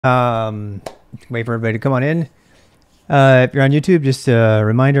Wait for everybody to come on in. If you're on YouTube, just a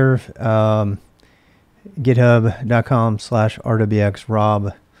reminder,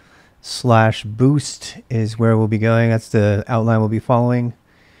 github.com/rwxrob/boost is where we'll be going. That's the outline we'll be following.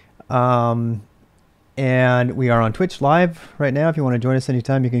 And we are on Twitch live right now. If you want to join us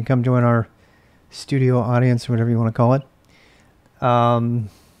anytime, you can come join our studio audience or whatever you want to call it.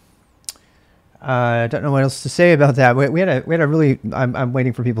 I don't know what else to say about that. We had a really. I'm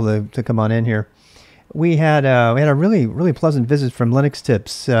waiting for people to come on in here. We had a really pleasant visit from Linux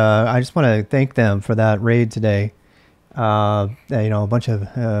Tips. I just want to thank them for that raid today. A bunch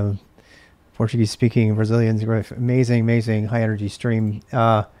of Portuguese speaking Brazilians. Amazing high energy stream.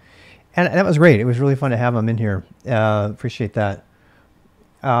 And that was great. It was really fun to have them in here. Appreciate that.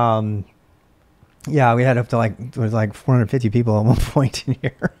 Yeah, we had up to it was like 450 people at one point in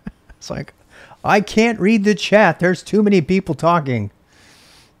here. It's like, I can't read the chat. There's too many people talking.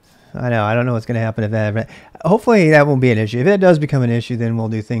 I know. I don't know what's going to happen if that. Hopefully that won't be an issue. If it does become an issue, then we'll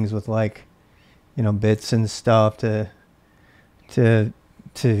do things with bits and stuff to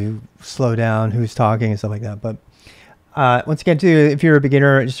slow down who's talking and stuff like that. But once again, too, if you're a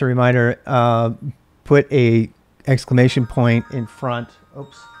beginner, just a reminder: put a exclamation point in front.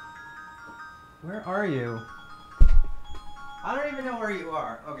 Oops. Where are you? I don't even know where you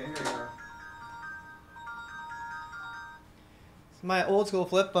are. Okay, here you are. It's my old school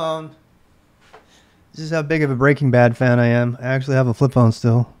flip phone. This is how big of a Breaking Bad fan I am. I actually have a flip phone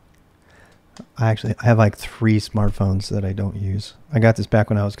still. I have like 3 smartphones that I don't use. I got this back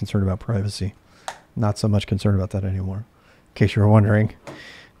when I was concerned about privacy. Not so much concerned about that anymore, in case you were wondering.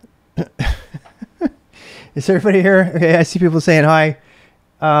 Is everybody here? Okay, I see people saying hi.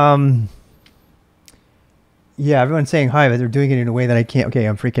 Yeah, everyone's saying hi, but they're doing it in a way that I can't. Okay,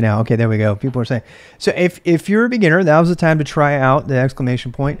 I'm freaking out. Okay, there we go. People are saying. So if you're a beginner, that was the time to try out the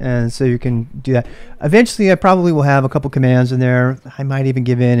exclamation point, and so you can do that. Eventually, I probably will have a couple commands in there. I might even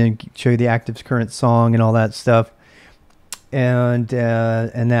give in and show you the active current song and all that stuff. And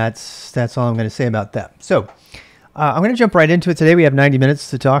that's all I'm going to say about that. So I'm going to jump right into it today. We have 90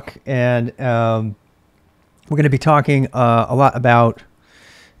 minutes to talk, and we're going to be talking a lot about.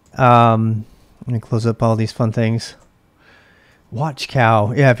 I'm going to close up all these fun things. Watch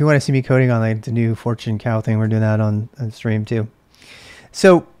cow. Yeah, if you want to see me coding on the new fortune cow thing, we're doing that on stream too.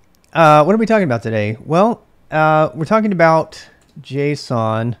 So what are we talking about today? Well, we're talking about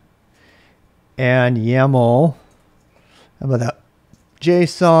JSON and YAML. How about that?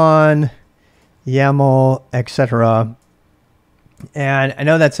 JSON, YAML, etc. And I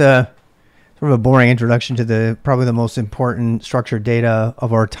know that's a sort of a boring introduction to probably the most important structured data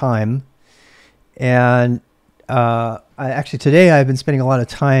of our time. And today I've been spending a lot of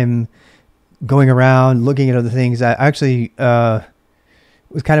time going around looking at other things. I actually was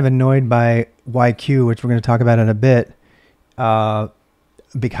kind of annoyed by YQ, which we're going to talk about in a bit,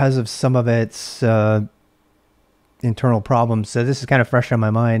 because of some of its internal problems. So this is kind of fresh on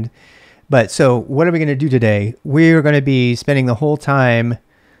my mind. But so what are we going to do today? We're going to be spending the whole time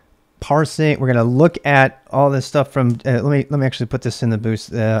parsing. We're going to look at all this stuff from let me actually put this in the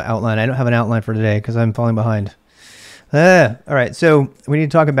boost outline. I don't have an outline for today because I'm falling behind. All right, so we need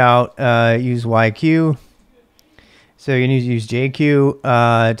to talk about use YQ. So you need to use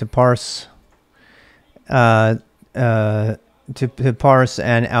JQ to parse to parse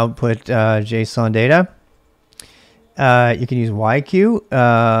and output JSON data. You can use YQ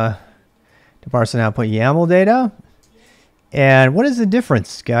to parse and output YAML data. And what is the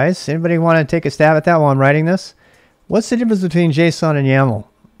difference, guys? Anybody want to take a stab at that while I'm writing this? What's the difference between JSON and YAML?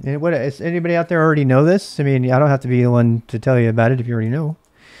 And does anybody out there already know this? I mean, I don't have to be the one to tell you about it if you already know.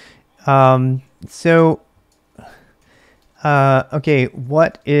 Okay,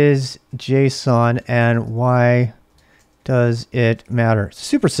 what is JSON and why does it matter?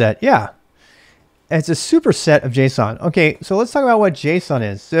 It's a superset, yeah. It's a superset of JSON. Okay, so let's talk about what JSON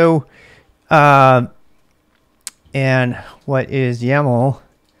is. So, and what is YAML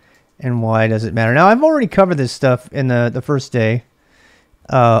and why does it matter? Now, I've already covered this stuff in the first day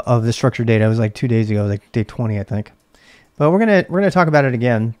of the structured data. It was like 2 days ago, like day 20, I think. But we're gonna talk about it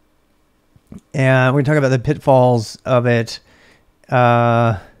again, and we're gonna talk about the pitfalls of it.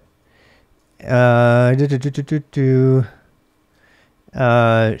 How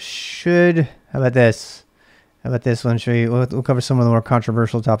about this? How about this one? We'll cover some of the more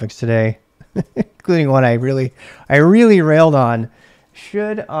controversial topics today. Including one I really railed on.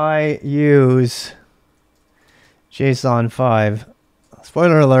 Should I use JSON 5?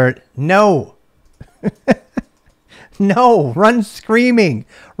 Spoiler alert, no. No, run screaming.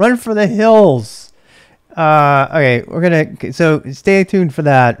 Run for the hills. Okay, so stay tuned for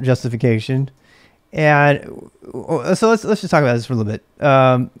that justification. And so let's just talk about this for a little bit.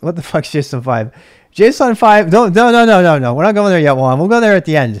 What the fuck's JSON 5? JSON 5, no. We're not going there yet, Juan. We'll go there at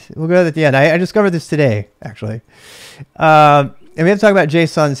the end. We'll go there at the end. I discovered this today, actually. And we have to talk about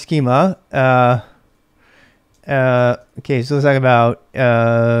JSON schema. Okay, so let's talk about,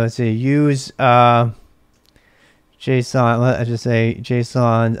 let's see, use JSON. Let's just say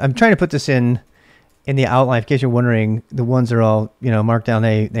JSON. I'm trying to put this in the outline. In case you're wondering, the ones are all, marked down.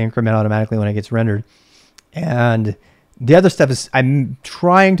 They increment automatically when it gets rendered. And the other stuff is I'm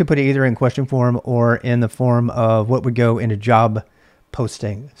trying to put it either in question form or in the form of what would go into job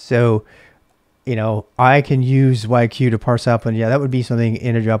posting. So, I can use YQ to parse out, and yeah, that would be something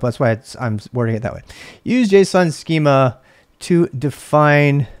in a job. That's why I'm wording it that way. Use JSON schema to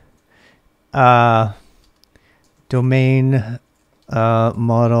define domain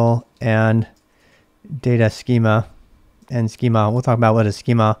model and data schema and schema. We'll talk about what is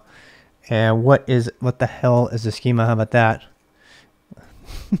schema and what the hell is a schema. How about that?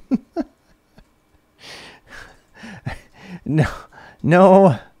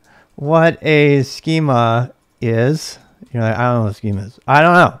 No, what a schema is. I don't know what schema is. I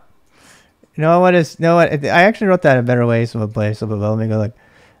don't know. I actually wrote that in a better way. So let me go like,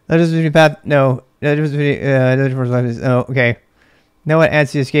 path. No, okay. Know what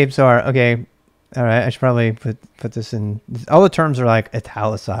ANSI escapes are. Okay. All right. I should probably put this in. All the terms are like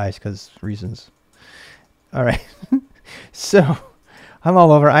italicized because reasons. All right. So I'm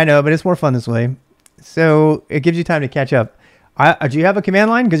all over. I know, but it's more fun this way. So it gives you time to catch up. Do you have a command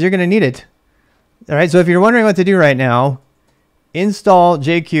line? Because you're going to need it. All right. So if you're wondering what to do right now, install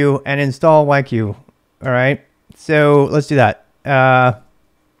JQ and install YQ. All right. So let's do that.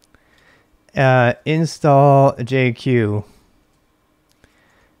 Install JQ.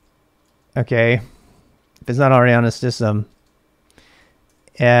 Okay. If it's not already on the system,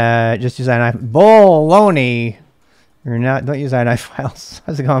 just use INI. Baloney. Don't use INI files.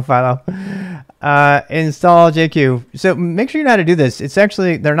 How's it going, Philo? Install JQ. So make sure you know how to do this. It's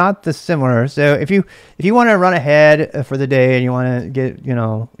actually, they're not this similar. So if you want to run ahead for the day and you want to get,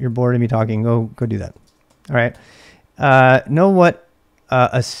 you're bored of me talking, go do that. All right. Know what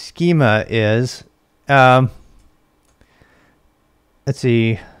a schema is. Let's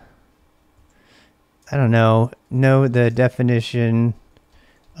see. I don't know. Know the definition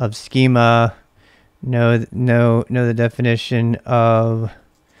of schema. Know the definition of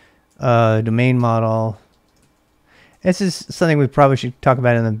domain model. This is something we probably should talk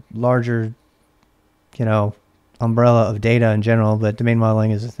about in the larger, umbrella of data in general, but domain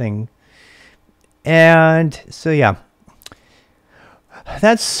modeling is a thing. And so, yeah,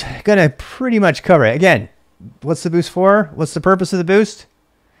 that's going to pretty much cover it. Again, what's the boost for? What's the purpose of the boost?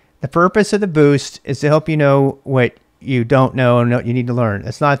 The purpose of the boost is to help you know what you don't know and what you need to learn.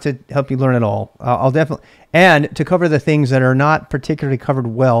 It's not to help you learn at all. I'll definitely, and to cover the things that are not particularly covered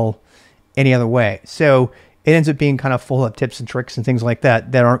well any other way. So it ends up being kind of full of tips and tricks and things like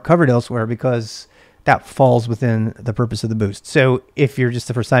that aren't covered elsewhere because that falls within the purpose of the boost. So if you're just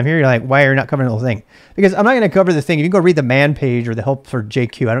the first time here, you're like, why are you not covering the whole thing? Because I'm not going to cover the thing. If you go read the man page or the help for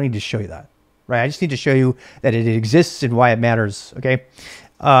JQ, I don't need to show you that, right? I just need to show you that it exists and why it matters. Okay.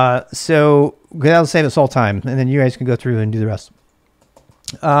 So that'll save us all time, and then you guys can go through and do the rest.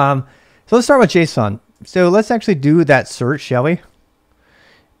 So let's start with JSON. So let's actually do that search, shall we?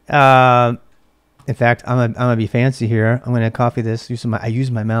 In fact, I'm gonna be fancy here. I'm gonna copy this. I use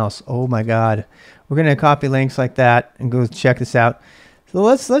my mouse. Oh my God, we're gonna copy links like that and go check this out. So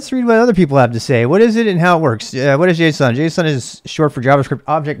let's read what other people have to say. What is it and how it works? What is JSON? JSON is short for JavaScript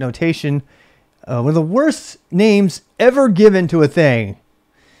Object Notation. One of the worst names ever given to a thing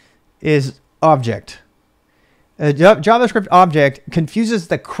is object. JavaScript object confuses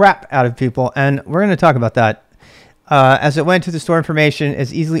the crap out of people, and we're going to talk about that. As it went to the store information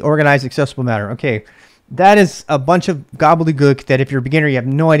as easily organized, accessible matter. Okay, that is a bunch of gobbledygook that if you're a beginner, you have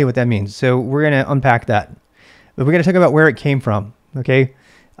no idea what that means. So we're going to unpack that. But we're going to talk about where it came from. Okay,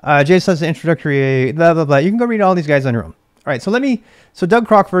 JSON's introductory, blah, blah, blah. You can go read all these guys on your own. All right, so Doug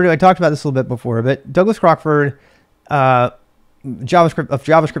Crockford, I talked about this a little bit before, but Douglas Crockford,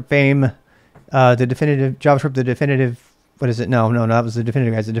 JavaScript fame, the definitive, what is it? No, that was the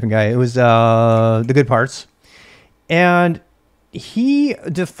definitive guy. It's a different guy. It was the good parts. And he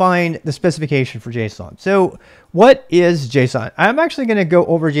defined the specification for JSON. So what is JSON? I'm actually going to go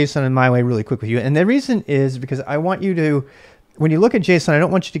over JSON in my way really quick with you. And the reason is because I want you to, when you look at JSON, I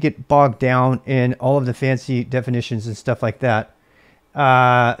don't want you to get bogged down in all of the fancy definitions and stuff like that.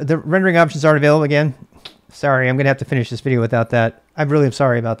 The rendering options aren't available again. Sorry, I'm going to have to finish this video without that. I really am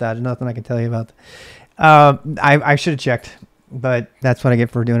sorry about that. There's nothing I can tell you about I should have checked, but that's what I get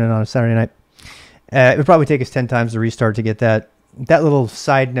for doing it on a Saturday night. It would probably take us 10 times to restart to get that. That little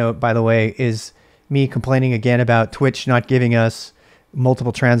side note, by the way, is me complaining again about Twitch not giving us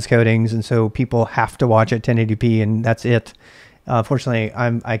multiple transcodings, and so people have to watch at 1080p, and that's it. Fortunately,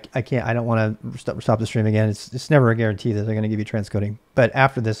 I can't. I don't want to stop the stream again. It's never a guarantee that they're going to give you transcoding, but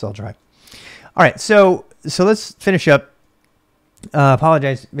after this, I'll try. All right, so let's finish up.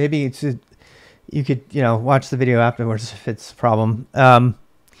 Apologize. Maybe you could watch the video afterwards if it's a problem.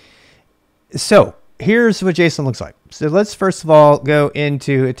 So here's what JSON looks like. So let's first of all go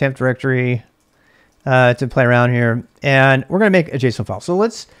into a temp directory to play around here, and we're going to make a JSON file. So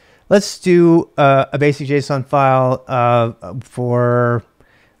let's do a basic JSON file for,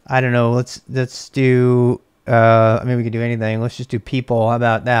 I don't know, let's do, I mean, we could do anything. Let's just do people. How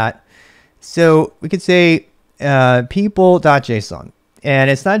about that? So we could say people.json, and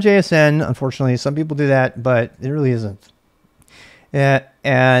it's not JSN, unfortunately. Some people do that, but it really isn't.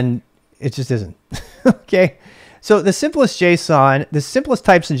 And it just isn't. Okay. So the simplest JSON, the simplest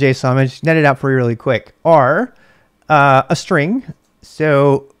types in JSON, I'm going to net it out for you really quick, are a string.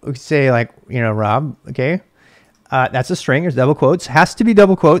 So we could say like, Rob, okay. That's a string, there's double quotes, has to be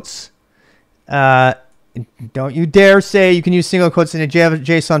double quotes. Don't you dare say you can use single quotes in a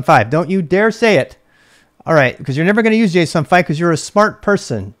JSON 5. Don't you dare say it. All right, because you're never going to use JSON 5 because you're a smart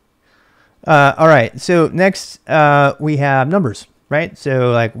person. All right, so next we have numbers, right?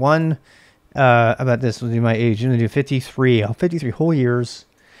 So like about this, we'll do my age. I'm going to do 53. 53 whole years,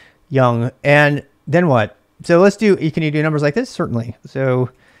 young. And then what? So let's do, can you do numbers like this? Certainly. So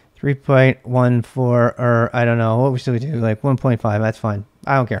 3.14, or I don't know. What should we do? Like 1.5. That's fine.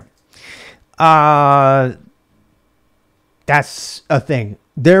 I don't care. That's a thing.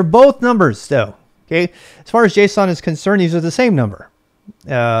 They're both numbers though. Okay. As far as JSON is concerned, these are the same number.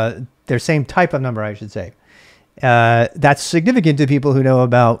 They're same type of number, I should say. That's significant to people who know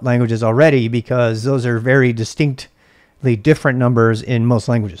about languages already, because those are very distinctly different numbers in most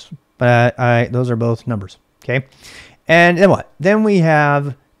languages. But those are both numbers. Okay. And then what? Then we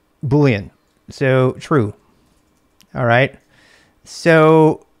have Boolean. So true. All right.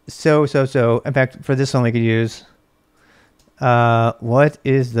 So in fact, for this one we could use what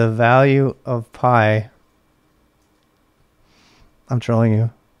is the value of pi? I'm trolling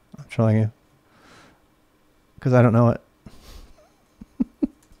you. Because I don't know it.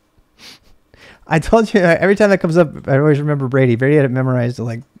 I told you, every time that comes up, I always remember Brady. Brady had it memorized to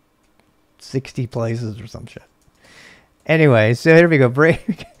like 60 places or some shit. Anyway, so here we go. Brady,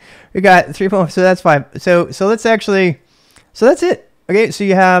 we got 3. So that's fine. So let's actually, so that's it. Okay, so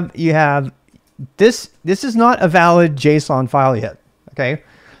you have this. This is not a valid JSON file yet. Okay,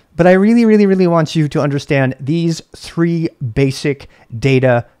 but I really want you to understand these 3 basic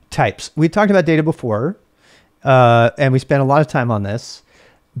data types. We talked about data before. And we spent a lot of time on this,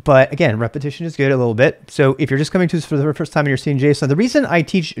 but again, repetition is good a little bit. So if you're just coming to this for the first time and you're seeing JSON, the reason I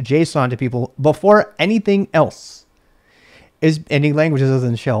teach JSON to people before anything else, is any languages other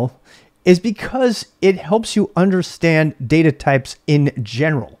than Shell, is because it helps you understand data types in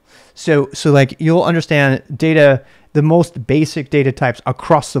general. So like you'll understand data, the most basic data types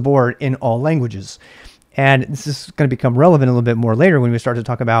across the board in all languages. And this is going to become relevant a little bit more later when we start to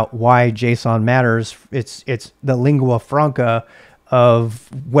talk about why JSON matters. It's the lingua franca of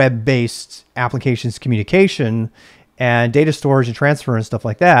web-based applications communication and data storage and transfer and stuff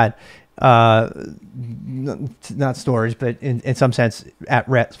like that. Not storage, but in some sense at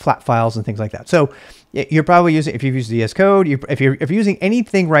rest, flat files and things like that. So you're probably using, if you've used VS Code, if you're using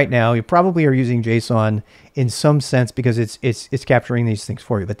anything right now, you probably are using JSON in some sense because it's capturing these things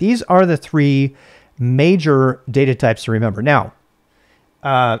for you. But these are the 3 major data types to remember. Now,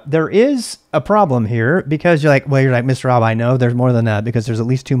 there is a problem here because you're like, Mr. Rob, I know there's more than that because there's at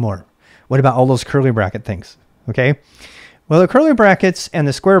least 2 more. What about all those curly bracket things? Okay. Well, the curly brackets and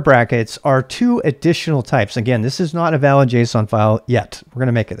the square brackets are 2 additional types. Again, this is not a valid JSON file yet. We're going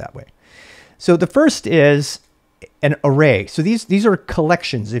to make it that way. So the first is an array. So these are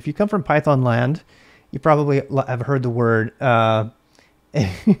collections. If you come from Python land, you probably have heard the word,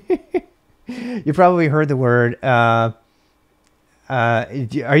 you probably heard the word, are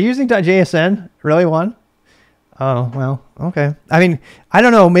you using .jsn? Really, Juan? Oh, well, okay. I mean, I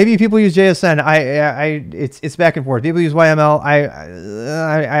don't know. Maybe people use JSN. It's back and forth. People use YAML.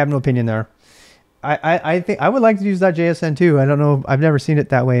 I have no opinion there. I think I would like to use .jsn too. I don't know. I've never seen it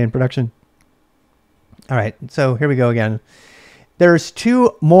that way in production. All right. So here we go again. There's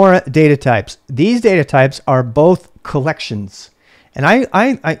 2 more data types. These data types are both collections. And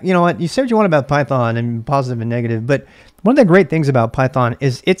you know what, you say what you want about Python and positive and negative, but one of the great things about Python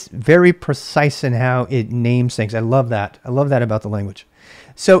is it's very precise in how it names things. I love that. I love that about the language.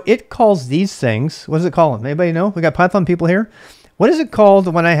 So it calls these things, what does it call them? Anybody know? We got Python people here. What is it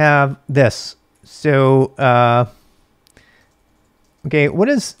called when I have this? So, okay, what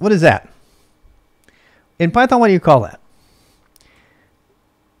is that? In Python, what do you call that?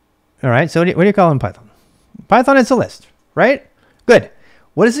 All right, so what do you call it in Python? Python, it's a list, right? Good.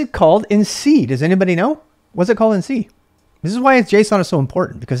 What is it called in C? Does anybody know? What's it called in C? This is why JSON is so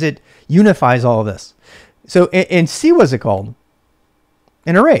important, because it unifies all of this. So in C, what's it called?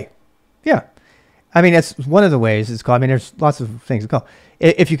 An array. Yeah. I mean, that's one of the ways it's called. I mean, there's lots of things it's called.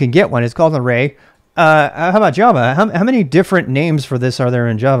 If you can get one, it's called an array. How about Java? How many different names for this are there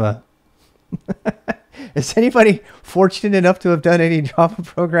in Java? Is anybody fortunate enough to have done any Java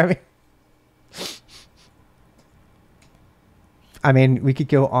programming? I mean, we could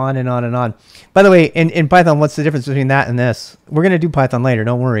go on and on and on. By the way, in Python, what's the difference between that and this? We're going to do Python later,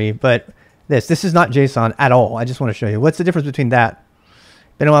 don't worry. But this is not JSON at all. I just want to show you. What's the difference between that?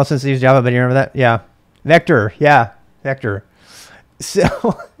 Been a while since I used Java, but you remember that? Yeah. Vector. Yeah. Vector. So,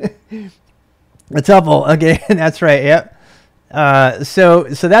 a tuple. Okay, that's right. Yep. So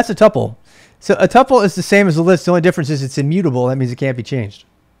that's a tuple. So a tuple is the same as a list. The only difference is it's immutable. That means it can't be changed.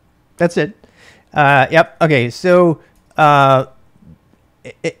 That's it. Yep. Okay. So, and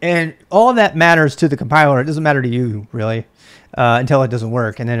all of that matters to the compiler. It doesn't matter to you, really, until it doesn't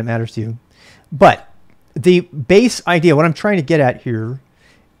work, and then it matters to you. But the base idea, what I'm trying to get at here,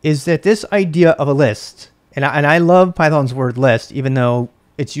 is that this idea of a list, and I love Python's word list, even though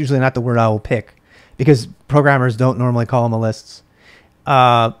it's usually not the word I will pick, because programmers don't normally call them lists.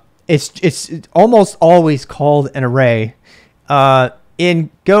 It's almost always called an array.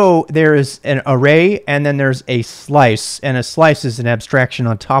 In Go, there's an array, and then there's a slice, and a slice is an abstraction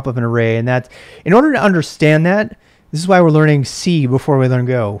on top of an array. And that, in order to understand that, this is why we're learning C before we learn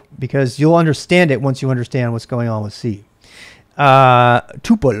Go, because you'll understand it once you understand what's going on with C.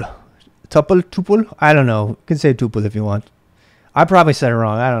 Tuple, I don't know. You can say tuple if you want. I probably said it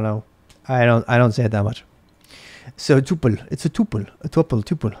wrong. I don't know. I don't say it that much. So tuple, it's a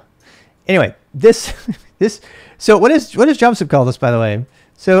tuple. Anyway, this. So what does JavaScript call this, by the way?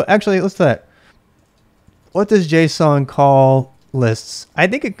 So actually, let's do that. What does JSON call lists? I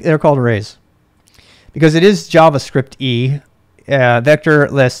think they're called arrays, because it is JavaScript vector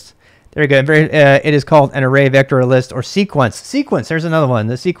list. There you go. It is called an array, vector, or list, or sequence. Sequence. There's another one.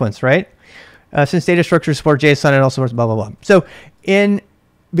 The sequence, right? Since data structures support JSON, it also supports blah blah blah. So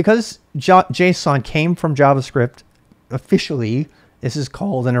because JSON came from JavaScript, officially this is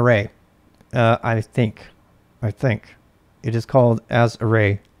called an array. I think it is called as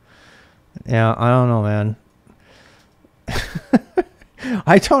array. Yeah, I don't know, man.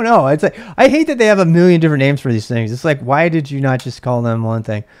 I don't know. It's like, I hate that they have a million different names for these things. It's like, why did you not just call them one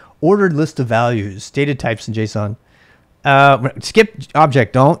thing? Ordered list of values, data types in JSON. Skip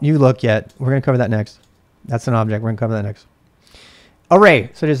object. Don't you look yet. We're going to cover that next. That's an object. We're going to cover that next.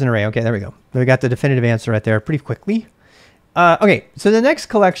 Array. So it is an array. Okay, there we go. We got the definitive answer right there pretty quickly. Okay, so the next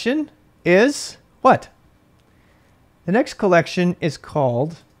collection is what? The next collection is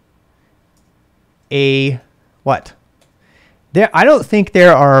called a what? I don't think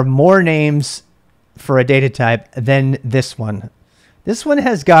there are more names for a data type than this one. This one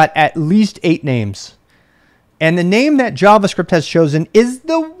has got at least 8 names. And the name that JavaScript has chosen is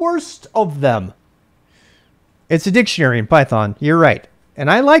the worst of them. It's a dictionary in Python. You're right. And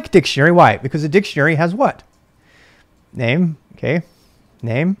I like dictionary. Why? Because a dictionary has what? Name. Okay.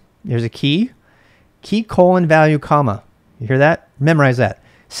 Name. There's a key. Key colon value comma. You hear that? Memorize that.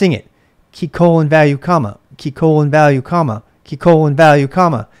 Sing it. Key colon value comma. Key colon value comma. Key colon value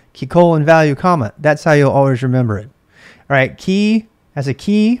comma. Key colon value comma. That's how you'll always remember it. All right. Key has a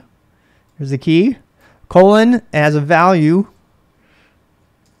key. There's the key. Colon as a value.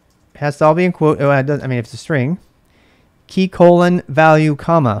 It has to all be in quote. Oh, it doesn't, I mean, if it's a string. Key colon value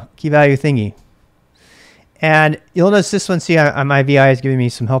comma. Key value thingy. And you'll notice this one, see, my VI is giving me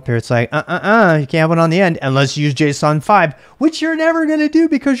some help here. It's like, you can't have one on the end unless you use JSON 5, which you're never going to do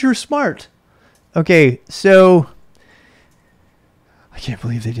because you're smart. Okay, so I can't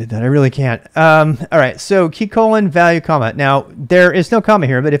believe they did that. I really can't. All right, so key colon value comma. Now, there is no comma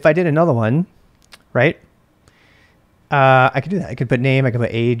here, but if I did another one, right, I could do that. I could put name, I could put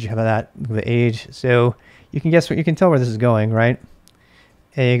age. How about that? I could put age. So you can guess what, you can tell where this is going, right?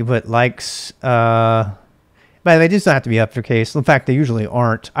 And you can put likes, by the way, these don't have to be uppercase. In fact, they usually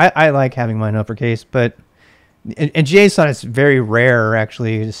aren't. I like having mine uppercase, but in JSON, it's very rare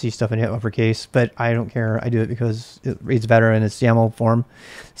actually to see stuff in uppercase, but I don't care. I do it because it reads better in its YAML form.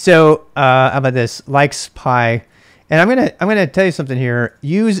 So how about this? Likes pi, and I'm gonna tell you something here.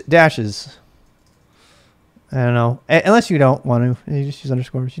 Use dashes. I don't know, unless you don't want to. You just use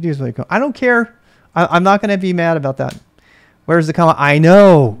underscores. You do what you call. I don't care. I'm not gonna be mad about that. Where's the comma? I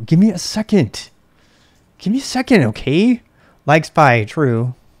know. Give me a second. Give me a second, okay? Likes pi,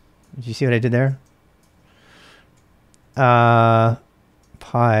 true. Did you see what I did there?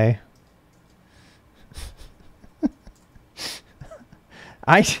 Pi.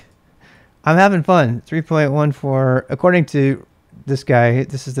 I'm having fun. 3.14. According to this guy,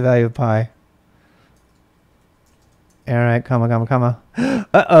 this is the value of pi. All right, comma, comma, comma.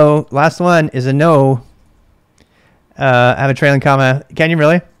 Uh-oh. Last one is a no. I have a trailing comma. Can you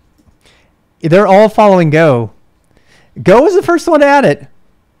really? They're all following Go. Go was the first one to add it.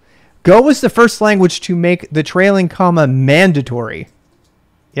 Go was the first language to make the trailing comma mandatory.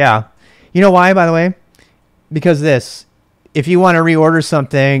 Yeah. You know why, by the way? Because this. If you want to reorder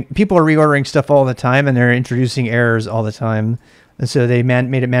something, people are reordering stuff all the time, and they're introducing errors all the time. And so they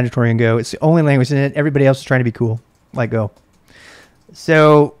made it mandatory in Go. It's the only language in it. Everybody else is trying to be cool, like Go.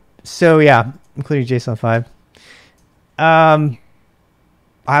 So yeah, including JSON 5. I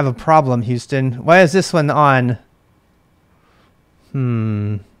have a problem, Houston. Why is this one on?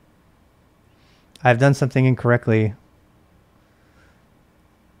 I've done something incorrectly.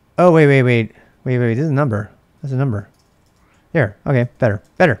 Oh, wait. This is a number. That's a number. There. Okay,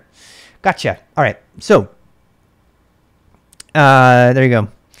 better. Gotcha. All right. So, there you go.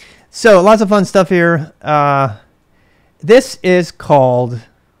 So, lots of fun stuff here. This is called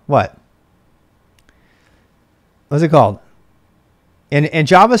what? What's it called? In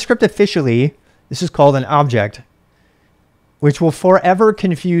JavaScript officially, this is called an object, which will forever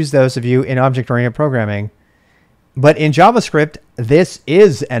confuse those of you in object-oriented programming. But in JavaScript, this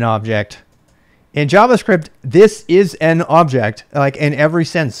is an object. In JavaScript, this is an object, like in every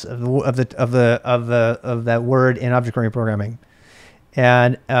sense of that word in object-oriented programming.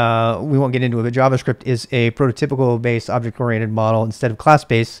 And we won't get into it, but JavaScript is a prototypical-based object-oriented model instead of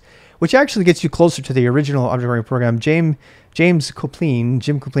class-based, which actually gets you closer to the original object-oriented program. Jim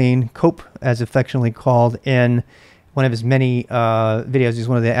Coplien, Cope as affectionately called, in one of his many videos. He's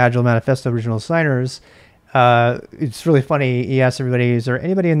one of the Agile Manifesto original signers. It's really funny. He asks everybody, is there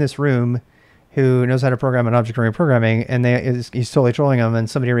anybody in this room who knows how to program in object-oriented programming? And he's totally trolling them. And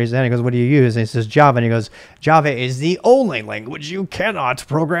somebody raises their hand and goes, what do you use? And he says, Java. And he goes, Java is the only language you cannot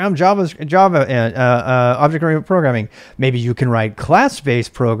program Java object-oriented programming. Maybe you can write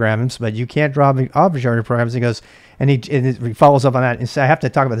class-based programs, but you can't draw object-oriented programs. And he goes, and he follows up on that and says, I have to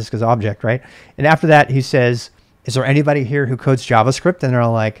talk about this because object, right? And after that, he says, is there anybody here who codes JavaScript? And they're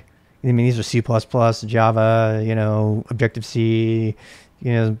all like, I mean, these are C++, Java, Objective-C,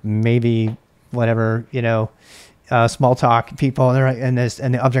 maybe whatever, small talk people, and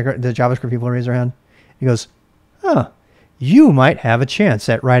the JavaScript people raise their hand. He goes, you might have a chance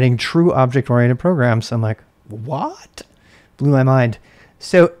at writing true object-oriented programs. I'm like, what? Blew my mind.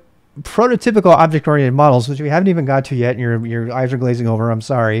 So prototypical object-oriented models, which we haven't even got to yet, and your eyes are glazing over, I'm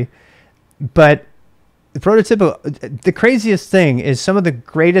sorry, but the craziest thing is some of the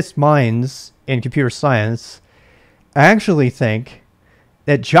greatest minds in computer science actually think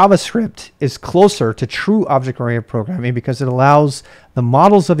that JavaScript is closer to true object-oriented programming because it allows the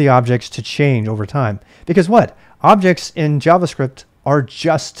models of the objects to change over time. Because what? Objects in JavaScript are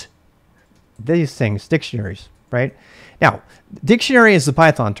just these things, dictionaries, right? Now, dictionary is the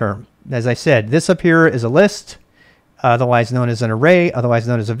Python term. As I said, this up here is a list, otherwise known as an array, otherwise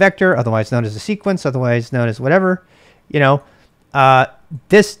known as a vector, otherwise known as a sequence, otherwise known as whatever.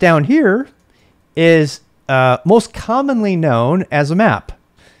 This down here is most commonly known as a map,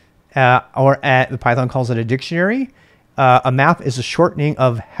 Python calls it a dictionary. A map is a shortening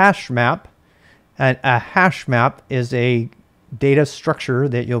of hash map, and a hash map is a data structure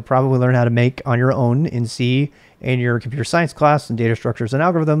that you'll probably learn how to make on your own in C in your computer science class and data structures and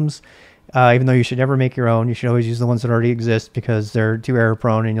algorithms. Even though you should never make your own, you should always use the ones that already exist because they're too error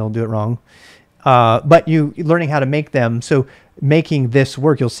prone and you'll do it wrong. But learning how to make them, so making this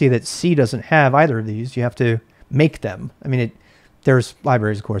work, you'll see that C doesn't have either of these. You have to make them. I mean, there's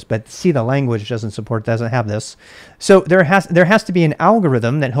libraries, of course, but C, the language, doesn't have this. So there has to be an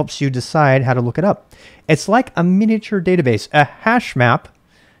algorithm that helps you decide how to look it up. It's like a miniature database. A hash map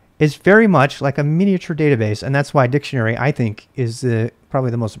is very much like a miniature database, and that's why dictionary, I think, is probably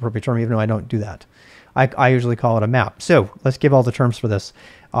the most appropriate term, even though I don't do that. I usually call it a map. So let's give all the terms for this.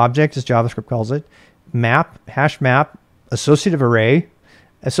 Object, as JavaScript calls it. Map, hash map, associative array,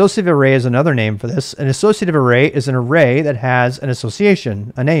 Associative array is another name for this. An associative array is an array that has an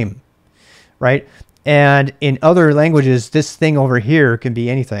association, a name, right? And in other languages, this thing over here can be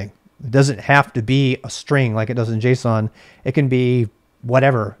anything. It doesn't have to be a string like it does in JSON. It can be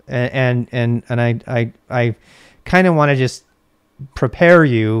whatever. And I kind of want to just prepare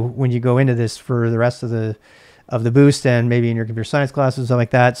you when you go into this for the rest of the boost, and maybe in your computer science classes and stuff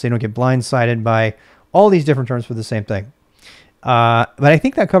like that, so you don't get blindsided by all these different terms for the same thing. But I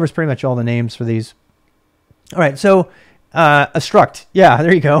think that covers pretty much all the names for these. All right, so a struct. Yeah,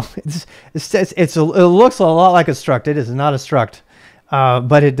 there you go. It looks a lot like a struct. It is not a struct,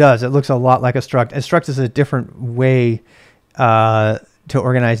 but it does. It looks a lot like a struct. A struct is a different way to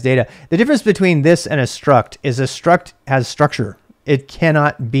organize data. The difference between this and a struct is a struct has structure. It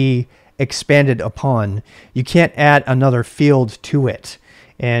cannot be expanded upon. You can't add another field to it.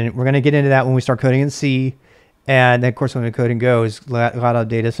 And we're going to get into that when we start coding in C. And then, of course, when we code in Go is a lot of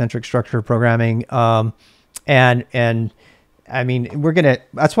data-centric structure programming. And I mean,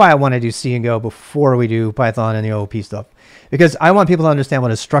 that's why I want to do C and Go before we do Python and the OOP stuff. Because I want people to understand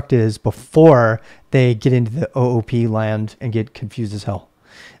what a struct is before they get into the OOP land and get confused as hell.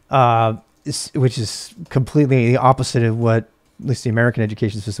 Which is completely the opposite of what at least the American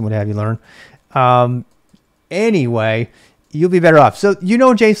education system would have you learn. Anyway, you'll be better off. So you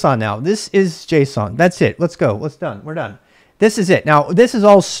know JSON now. This is JSON. That's it. Let's go. Let's done. We're done. This is it. Now, this is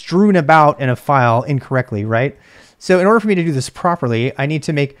all strewn about in a file incorrectly, right? So in order for me to do this properly, I need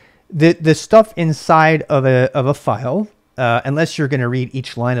to make the stuff inside of a file, unless you're going to read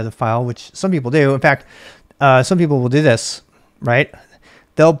each line of the file, which some people do. In fact, some people will do this, right?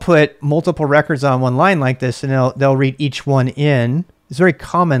 They'll put multiple records on one line like this, and they'll read each one in. It's a very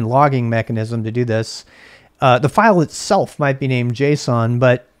common logging mechanism to do this. The file itself might be named JSON,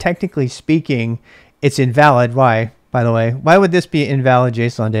 but technically speaking, it's invalid. Why, by the way? Why would this be invalid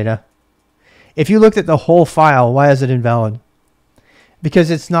JSON data? If you looked at the whole file, why is it invalid?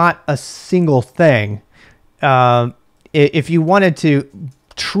 Because it's not a single thing. If you wanted to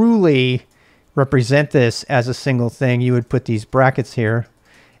truly represent this as a single thing, you would put these brackets here.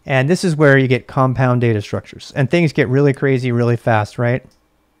 And this is where you get compound data structures. And things get really crazy really fast, right?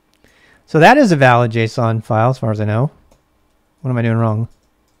 So that is a valid JSON file as far as I know. What am I doing wrong?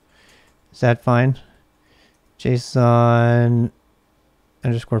 Is that fine? JSON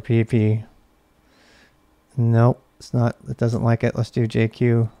underscore PEP. Nope, it's not. It doesn't like it. Let's do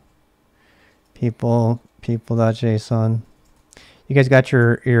JQ people.json. You guys got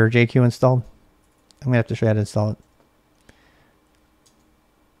your JQ installed? I'm gonna have to show you how to install it.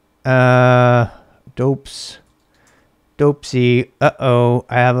 Dopesy. Uh-oh,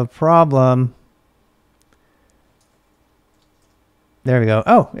 I have a problem. There we go.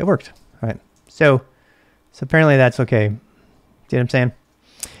 Oh, it worked. All right. So apparently that's okay. See what I'm saying?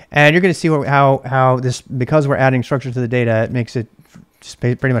 And you're going to see how this, because we're adding structure to the data, it makes it just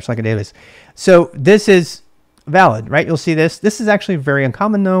pretty much like a database. So this is valid, right? You'll see this. This is actually very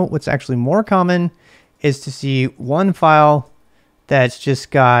uncommon, though. What's actually more common is to see one file that's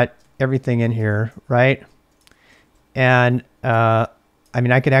just got everything in here, right? And I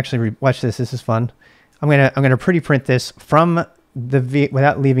mean, I could actually watch this. This is fun. I'm gonna pretty print this from the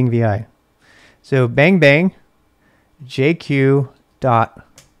without leaving VI. So bang bang, JQ dot.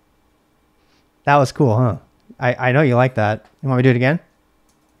 That was cool, huh? I know you like that. You want me to do it again?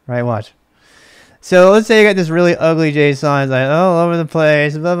 Right, watch. So let's say you got this really ugly JSON. It's like all over the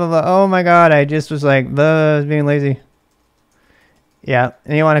place, blah, blah, blah. Oh my God, I just was like, blah, I was being lazy. Yeah,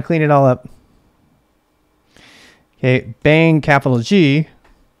 and you want to clean it all up. Okay, bang, capital G,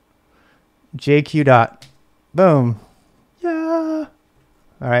 JQ dot, boom. Yeah.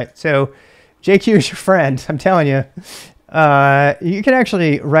 All right, so JQ is your friend, I'm telling you. You can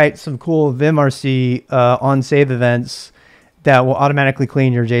actually write some cool vimrc on save events that will automatically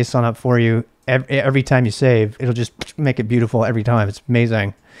clean your JSON up for you every time you save. It'll just make it beautiful every time. It's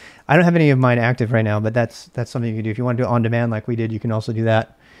amazing. I don't have any of mine active right now, but that's something you can do. If you want to do it on demand like we did, you can also do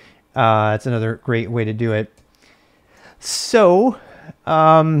that. It's another great way to do it. So,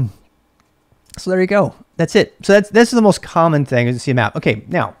 so there you go. That's it. So this is the most common thing is to see a map. Okay,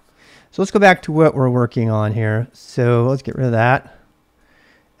 now, so let's go back to what we're working on here. So let's get rid of that.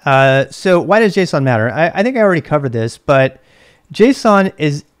 So why does JSON matter? I think I already covered this, but JSON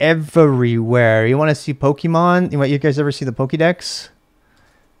is everywhere. You want to see Pokemon? You guys ever see the Pokédex?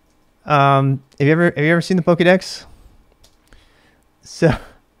 Have you ever seen the Pokédex? So,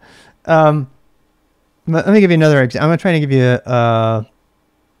 let me give you another example. I'm trying to give you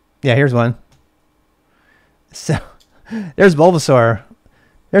yeah, here's one. So there's Bulbasaur.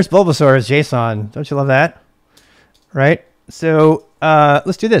 There's Bulbasaur as JSON. Don't you love that? Right? So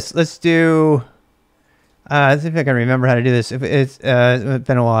let's do this. Let's do, let's see if I can remember how to do this. If it's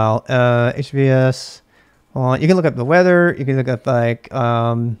been a while. HBS. Well, you can look up the weather. You can look up like,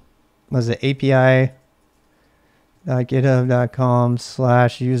 what is it?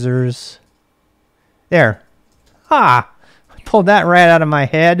 API.github.com/users. There. Ha! Pulled that right out of my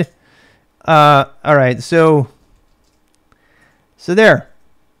head. All right. So there.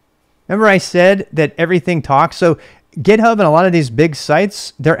 Remember I said that everything talks? So GitHub and a lot of these big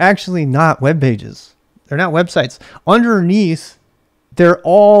sites, they're actually not web pages. They're not websites. Underneath, they're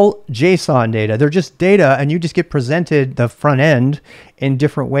all JSON data. They're just data, and you just get presented the front end in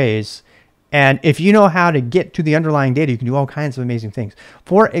different ways. And if you know how to get to the underlying data, you can do all kinds of amazing things.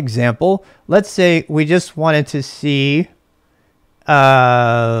 For example, let's say we just wanted to see,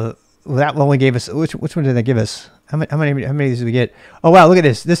 that only gave us, which one did they give us? How many of these did we get? Oh, wow, look at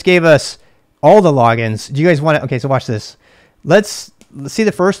this. This gave us all the logins. Do you guys want to, okay, so watch this. Let's see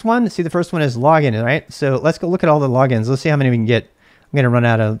the first one. See, the first one is login, right? So let's go look at all the logins. Let's see how many we can get. I'm going to run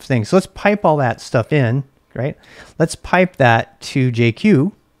out of things. So let's pipe all that stuff in, right? Let's pipe that to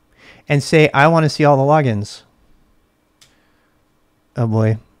JQ and say, I want to see all the logins. Oh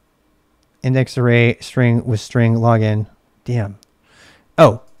boy. Index array string with string login. Damn.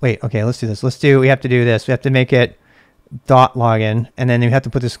 Oh, wait. Okay, let's do this. We have to do this. We have to make it dot login, and then you have to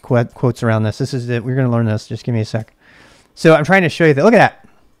put this quotes around this. This is it. We're going to learn this. Just give me a sec. So I'm trying to show you that. Look at that.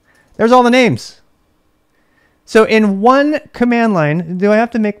 There's all the names. So in one command line, do I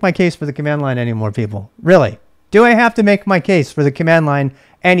have to make my case for the command line anymore, people? Really? Do I have to make my case for the command line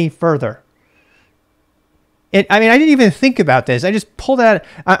any further? I mean, I didn't even think about this. I just pulled out.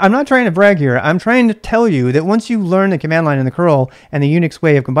 I'm not trying to brag here. I'm trying to tell you that once you learn the command line in the curl and the Unix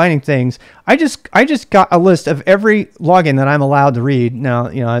way of combining things, I just got a list of every login that I'm allowed to read. Now,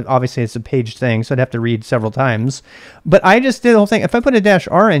 you know, obviously it's a paged thing, so I'd have to read several times. But I just did the whole thing. If I put a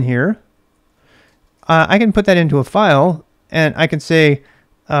 -r in here, I can put that into a file, and I can say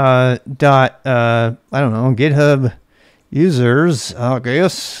I don't know, GitHub users, I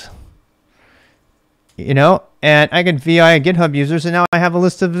guess. You know, and I can VI GitHub users, and now I have a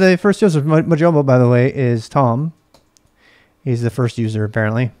list of the first users. Majobo, by the way, is Tom. He's the first user,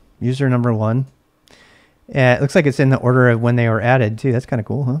 apparently. User number 1. It looks like it's in the order of when they were added, too. That's kind of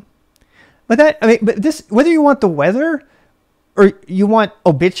cool, huh? But that, I mean, but this, whether you want the weather or you want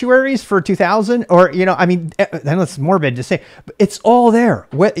obituaries for 2000, or, you know, I mean, I know it's morbid to say, but it's all there.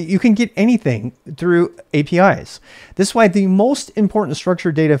 You can get anything through APIs. This is why the most important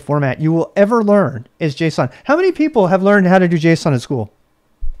structured data format you will ever learn is JSON. How many people have learned how to do JSON at school?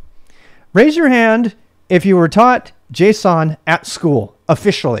 Raise your hand if you were taught JSON at school,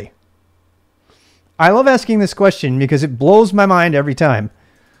 officially. I love asking this question because it blows my mind every time.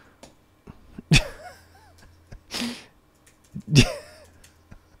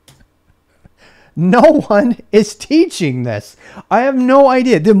 No one is teaching this. I have no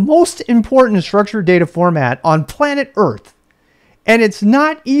idea. The most important structured data format on planet Earth, and it's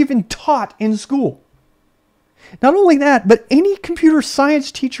not even taught in school. Not only that, but any computer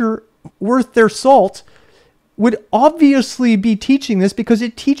science teacher worth their salt would obviously be teaching this because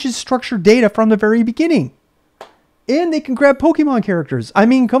it teaches structured data from the very beginning. And they can grab Pokemon characters. I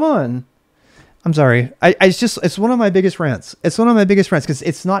mean, come on. I'm sorry. It's one of my biggest rants. It's one of my biggest rants because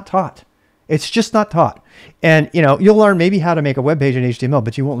it's not taught. It's just not taught. And, you know, you'll learn maybe how to make a web page in HTML,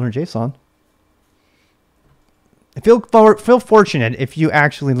 but you won't learn JSON. Feel fortunate if you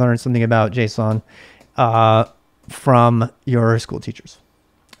actually learn something about JSON from your school teachers.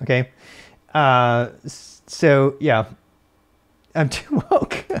 Okay? So, yeah. I'm too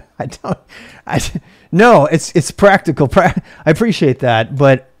woke. No, it's practical. I appreciate that,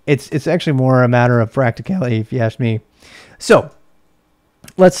 but it's actually more a matter of practicality, if you ask me. So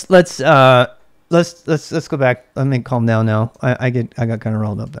let's go back. Let me calm down now. I got kind of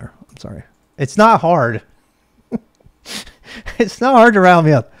riled up there. I'm sorry. It's not hard. It's not hard to rile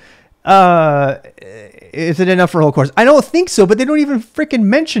me up. Is it enough for a whole course? I don't think so, but they don't even freaking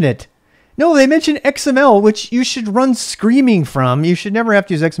mention it. No, they mention XML, which you should run screaming from. You should never have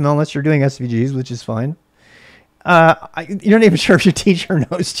to use XML unless you're doing SVGs, which is fine. You're not even sure if your teacher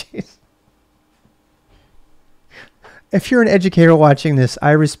knows. Jeez. If you're an educator watching this,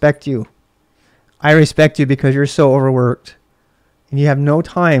 I respect you. I respect you because you're so overworked and you have no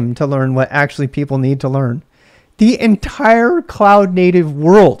time to learn what actually people need to learn. The entire cloud native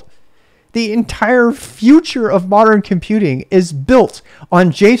world, the entire future of modern computing is built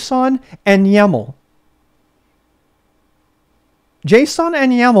on JSON and YAML. JSON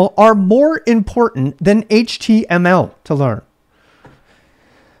and YAML are more important than HTML to learn.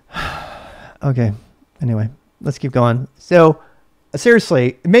 Okay, anyway, let's keep going. So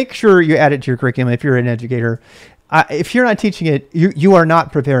seriously, make sure you add it to your curriculum if you're an educator. If you're not teaching it, you are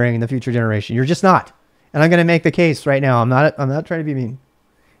not preparing the future generation. You're just not. And I'm going to make the case right now. I'm not trying to be mean.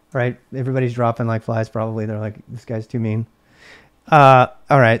 Right? Everybody's dropping like flies probably. They're like, this guy's too mean. All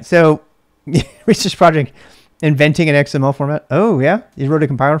right. So research project, inventing an XML format. Oh yeah. You wrote a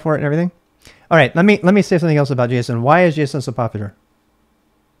compiler for it and everything. All right. Let me say something else about JSON. Why is JSON so popular?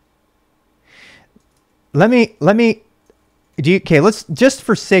 Let's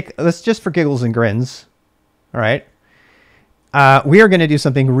just for giggles and grins. All right. We are going to do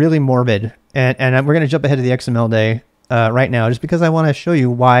something really morbid and we're going to jump ahead to the XML day. Right now, just because I want to show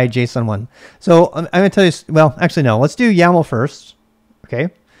you why JSON won. So I'm going to tell you, well, actually, no, let's do YAML first. Okay.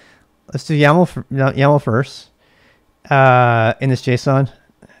 Let's do YAML first in this JSON.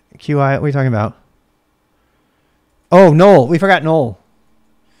 QI, what are you talking about? Oh, null. We forgot null.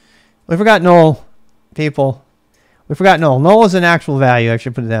 We forgot null, people. We forgot null. Null is an actual value. I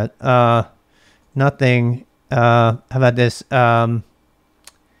should put that. Nothing. How about this?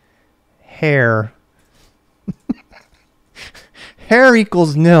 Hair. Hair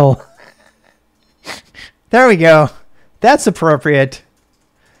equals nil. There we go. That's appropriate.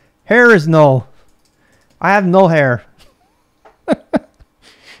 Hair is null. I have null hair.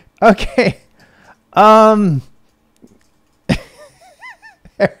 Okay.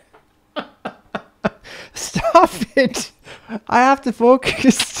 Stop it. I have to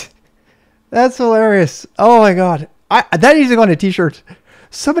focus. That's hilarious. Oh my God. That needs to go on a t-shirt.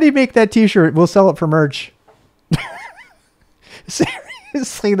 Somebody make that t-shirt. We'll sell it for merch.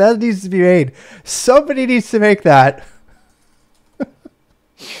 Seriously, that needs to be made. Somebody needs to make that.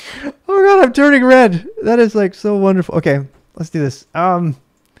 Oh God, I'm turning red. That is like so wonderful. Okay, let's do this.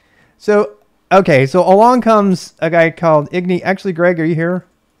 So along comes a guy called Igni. Actually, Greg, are you here?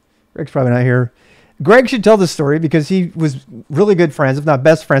 Greg's probably not here. Greg should tell this story because he was really good friends, if not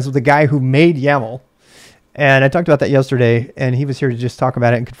best friends, with the guy who made YAML. And I talked about that yesterday, and he was here to just talk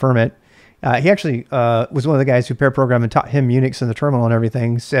about it and confirm it. He actually was one of the guys who pair programmed and taught him Unix and the terminal and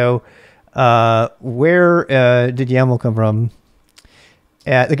everything. So where did YAML come from?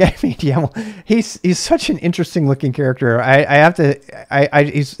 The guy made YAML. He's such an interesting looking character.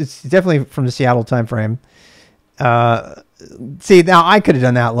 It's definitely from the Seattle time frame. See, now I could have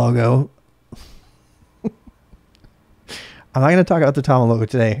done that logo. I'm not going to talk about the Tom logo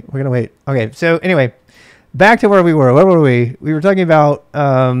today. We're going to wait. Okay, so anyway, back to where we were. Where were we? We were talking about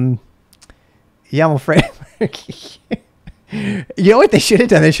YAML framework. You know what they should have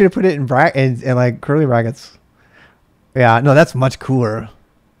done? They should have put it in like curly brackets. Yeah, no, that's much cooler.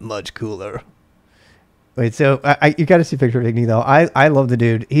 Much cooler. Wait, so you got to see a picture of Igni though. I love the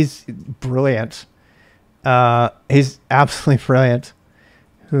dude. He's brilliant. He's absolutely brilliant.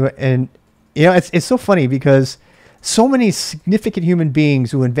 And you know, it's so funny because so many significant human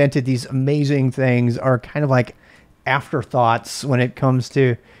beings who invented these amazing things are kind of like afterthoughts when it comes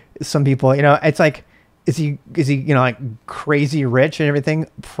to some people. You know, it's like, is he you know, like crazy rich and everything?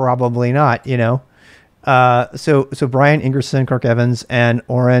 Probably not. You know. So Brian Ingerson, Kirk Evans, and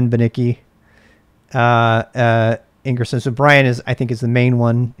Oren Benicki, Ingerson. So Brian I think is the main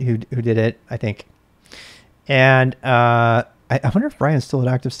one who did it, I think. And I wonder if Brian's still at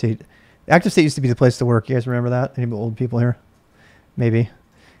Active State. Active State used to be the place to work. You guys remember that? Any old people here? Maybe.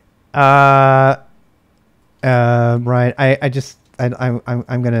 Brian, I'm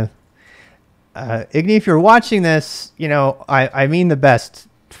gonna Igni, if you're watching this, you know, I mean the best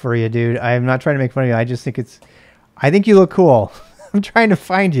for you, dude. I'm not trying to make fun of you. I just think I think you look cool. I'm trying to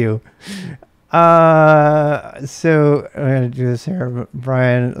find you. So I'm gonna do this here,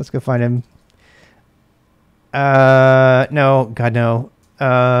 Brian. Let's go find him. No, God, no.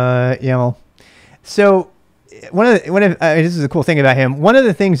 YAML. So this is a cool thing about him. One of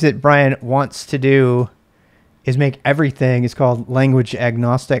the things that Brian wants to do is make everything is called language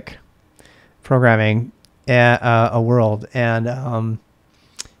agnostic programming a world, and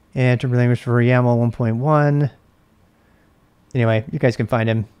interpretive language for YAML 1.1. Anyway, you guys can find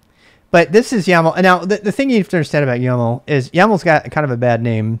him. But this is YAML. And now the thing you have to understand about YAML is YAML's got kind of a bad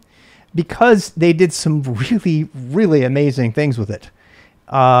name because they did some really, really amazing things with it.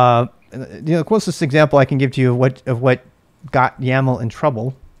 You know, the closest example I can give to you of what got YAML in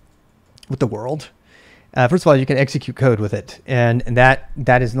trouble with the world. First of all, you can execute code with it, and that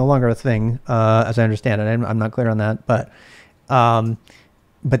is no longer a thing, as I understand it. I'm not clear on that, but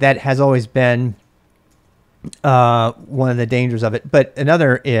that has always been one of the dangers of it. But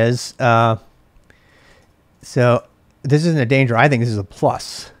another is, so this isn't a danger. I think this is a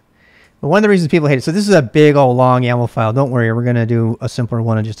plus. But one of the reasons people hate it, so this is a big old long YAML file. Don't worry, we're going to do a simpler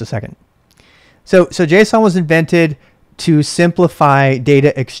one in just a second. So JSON was invented to simplify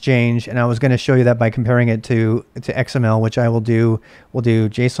data exchange, and I was going to show you that by comparing it to XML, which I will do. We'll do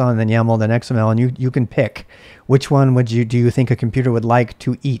JSON, then YAML, then XML, and you can pick which one do you think a computer would like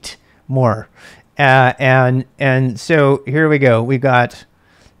to eat more. And so here we go.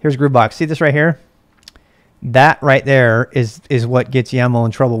 Here's Groovebox. See this right here? That right there is what gets YAML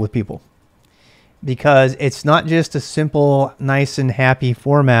in trouble with people, because it's not just a simple, nice and happy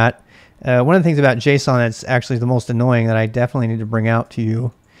format. One of the things about JSON that's actually the most annoying that I definitely need to bring out to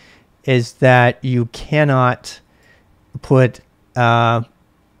you is that you cannot put, where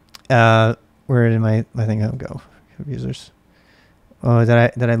did my thing go? Users. Oh,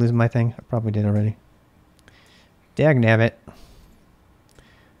 did I lose my thing? I probably did already. Dagnabbit.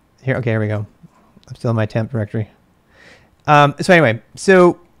 Here, okay, here we go. I'm still in my temp directory. So anyway,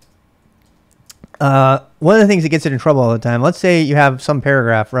 one of the things that gets it in trouble all the time, let's say you have some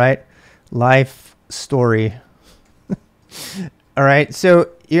paragraph, right? Life story. All right, so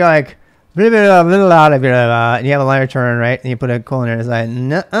you're like, blah, blah, blah, blah, blah, blah, and you have a line return, right? And you put a colon in it. It's like,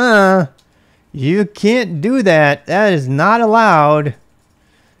 nuh-uh, you can't do that. That is not allowed.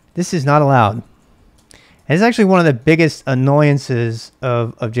 This is not allowed. And it's actually one of the biggest annoyances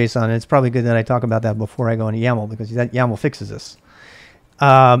of JSON. And it's probably good that I talk about that before I go into YAML, because that YAML fixes this.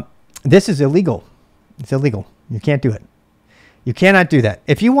 This is illegal. It's illegal. You can't do it. You cannot do that.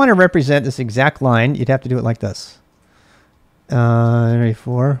 If you want to represent this exact line, you'd have to do it like this.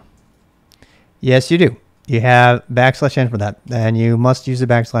 4. Yes, you do. You have \n for that, and you must use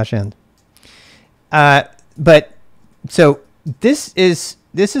the \n. But so this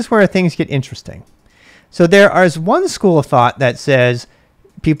is where things get interesting. So there is one school of thought that says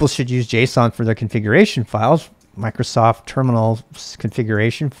people should use JSON for their configuration files, Microsoft Terminal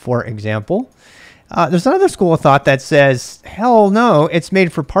configuration, for example. There's another school of thought that says, hell no, it's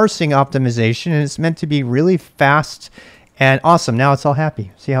made for parsing optimization, and it's meant to be really fast and awesome. Now it's all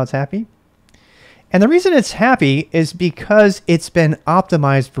happy. See how it's happy? And the reason it's happy is because it's been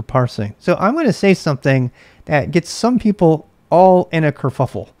optimized for parsing. So I'm going to say something that gets some people all in a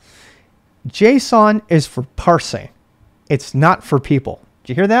kerfuffle. JSON is for parsing. It's not for people. Did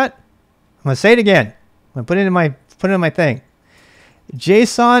you hear that? I'm going to say it again. I'm going to put it in my thing.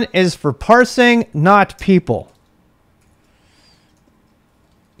 JSON is for parsing, not people.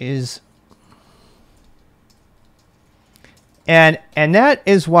 And that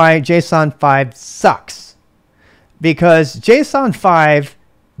is why JSON 5 sucks. Because JSON 5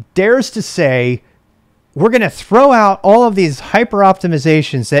 dares to say, we're going to throw out all of these hyper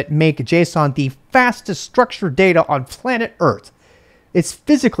optimizations that make JSON the fastest structured data on planet Earth. It's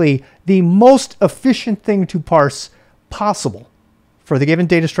physically the most efficient thing to parse possible. For the given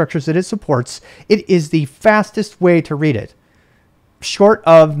data structures that it supports, it is the fastest way to read it. Short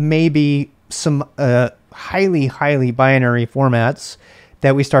of maybe some highly binary formats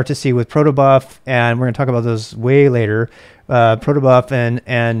that we start to see with protobuf, and we're going to talk about those way later. Protobuf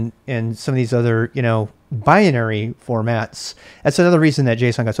and some of these other, binary formats. That's another reason that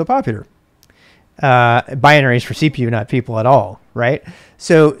JSON got so popular. Binaries for CPU, not people at all, right?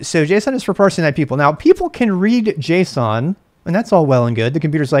 So JSON is for parsing, not people. Now, people can read JSON, and that's all well and good. The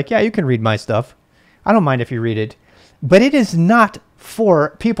computer's like, yeah, you can read my stuff. I don't mind if you read it. But it is not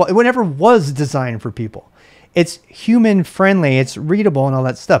for people. It never was designed for people. It's human friendly. It's readable and all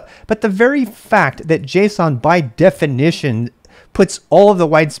that stuff. But the very fact that JSON, by definition, puts all of the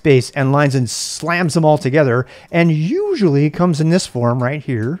white space and lines and slams them all together, and usually comes in this form right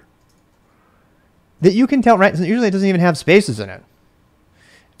here, that you can tell, right? Usually it doesn't even have spaces in it.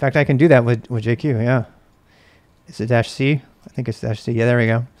 In fact, I can do that with JQ, yeah. Is it -C? I think it's -C. Yeah, there we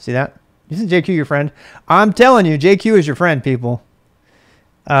go. See that? Isn't JQ your friend? I'm telling you, JQ is your friend, people.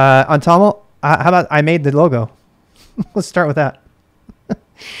 On Toml, how about I made the logo? Let's start with that.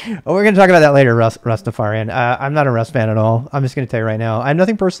 Oh, we're going to talk about that later, Rastafarian. I'm not a Rust fan at all. I'm just going to tell you right now. I have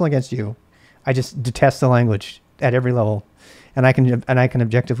nothing personal against you. I just detest the language at every level, and I can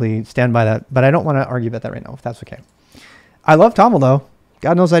objectively stand by that. But I don't want to argue about that right now, if that's okay. I love Toml though.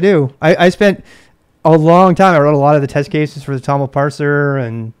 God knows I do. I spent a long time. I wrote a lot of the test cases for the Toml parser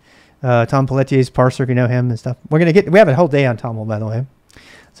and Tom Pelletier's parser, if you know him and stuff. We have a whole day on Toml, by the way.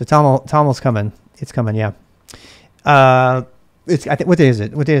 So Toml's coming. It's coming, yeah. I think, what day is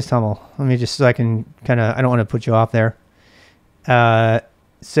it? What day is Toml? Let me just, so I can I don't want to put you off there. So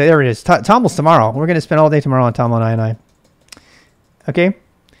there it is. Toml's tomorrow. We're going to spend all day tomorrow on Toml and I. Okay.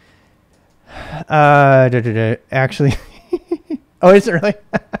 Actually, oh, is it really?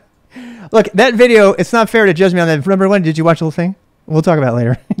 Look, that video, it's not fair to judge me on that. Number one, did you watch the whole thing? We'll talk about it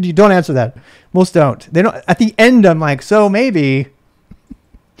later. You don't answer that. Most don't. They don't. At the end, I'm like, so maybe.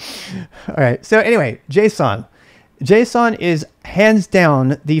 All right. So anyway, JSON. JSON is hands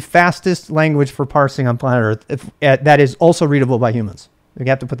down the fastest language for parsing on planet Earth. That is also readable by humans. We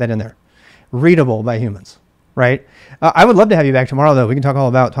have to put that in there. Readable by humans, right? I would love to have you back tomorrow, though. We can talk all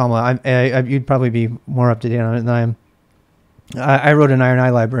about Tomla. You'd probably be more up to date on it than I am. I wrote an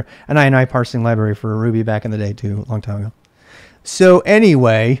INI parsing library for Ruby back in the day too, a long time ago. So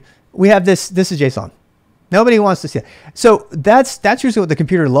anyway, we have this. This is JSON. Nobody wants to see it. So that's usually what the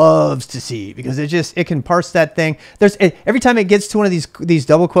computer loves to see, because it can parse that thing. Every time it gets to one of these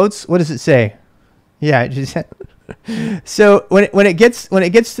double quotes, what does it say? Yeah, it just so when it gets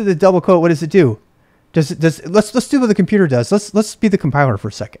to the double quote, what does it do? Let's do what the computer does. Let's be the compiler for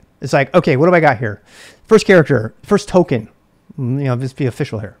a second. It's like, okay, what do I got here? First character, first token. Just be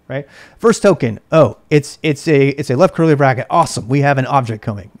official here, right? First token. Oh, it's a left curly bracket. Awesome. We have an object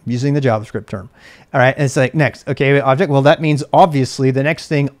coming, using the JavaScript term. All right. And it's like, next. Okay, object. Well, that means obviously the next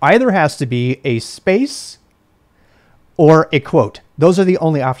thing either has to be a space or a quote. Those are the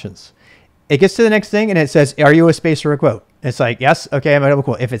only options. It gets to the next thing and it says, are you a space or a quote? It's like, yes. Okay, I'm a double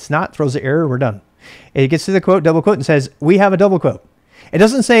quote. If it's not, throws the error. We're done. It gets to the quote, double quote, and says, we have a double quote. It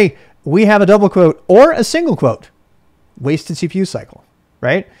doesn't say we have a double quote or a single quote. Wasted CPU cycle,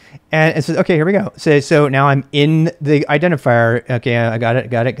 right? And it says, okay, here we go. So now I'm in the identifier. Okay, I got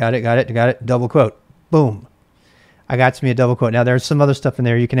it. Double quote. Boom. I got me a double quote. Now there's some other stuff in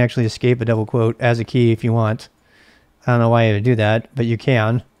there. You can actually escape a double quote as a key if you want. I don't know why you would do that, but you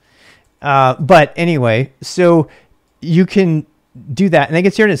can. But anyway, so you can do that. And then it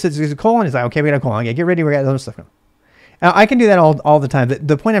gets here and it says there's a colon. It's like, okay, we got a colon. Okay, get ready. We got other stuff. Now I can do that all the time.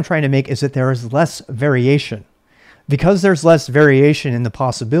 The point I'm trying to make is that there is less variation. Because there's less variation in the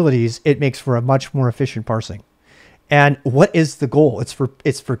possibilities, it makes for a much more efficient parsing. And what is the goal? It's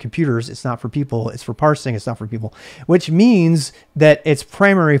for computers. It's not for people. It's for parsing. It's not for people, which means that its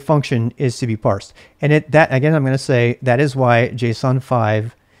primary function is to be parsed. And that again, I'm going to say that is why JSON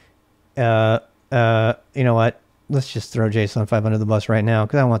 5. You know what? Let's just throw JSON 5 under the bus right now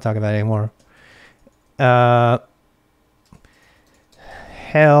because I don't want to talk about it anymore.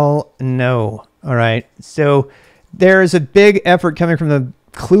 Hell no. All right. So there is a big effort coming from the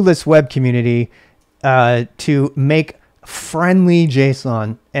clueless web community to make friendly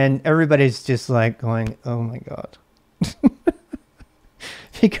JSON, and everybody's just like going, oh my God.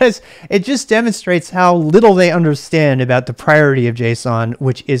 Because it just demonstrates how little they understand about the priority of JSON,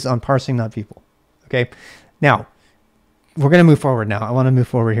 which is on parsing, not people. Okay. Now, we're going to move forward now. I want to move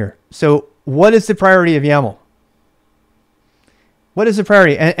forward here. So what is the priority of YAML? What is the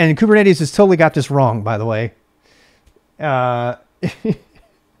priority? And Kubernetes has totally got this wrong, by the way. So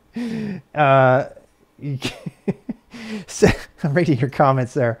I'm reading your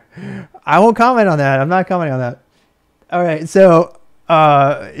comments there. I won't comment on that. I'm not commenting on that. All right. So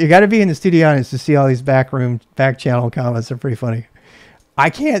you got to be in the studio audience to see all these back channel comments. They're pretty funny.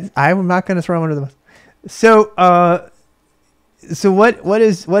 I'm not going to throw them under the bus. So what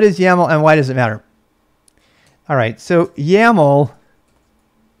is YAML and why does it matter? All right. So YAML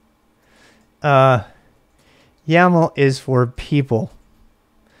is for people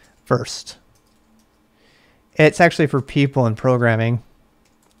first. It's actually for people in programming.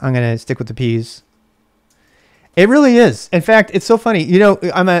 I'm going to stick with the P's. It really is. In fact, it's so funny. You know,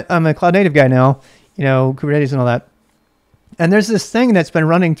 I'm a cloud native guy now, you know, Kubernetes and all that. And there's this thing that's been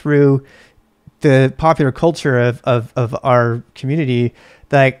running through the popular culture of our community,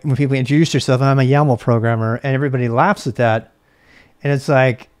 that when people introduce yourself, I'm a YAML programmer, and everybody laughs at that. And it's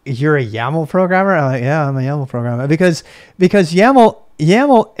like, you're a YAML programmer? I'm like, yeah, I'm a YAML programmer. Because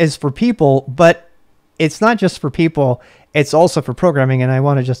YAML is for people, but it's not just for people, it's also for programming, and I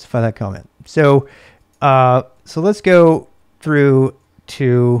want to justify that comment. So let's go through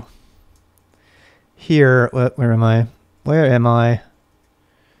to here. Where am I? Where am I?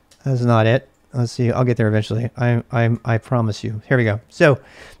 That's not it. Let's see. I'll get there eventually. I promise you. Here we go. So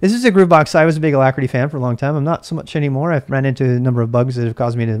this is a Groovebox. I was a big Alacrity fan for a long time. I'm not so much anymore. I've ran into a number of bugs that have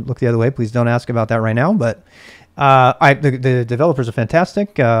caused me to look the other way. Please don't ask about that right now. But the developers are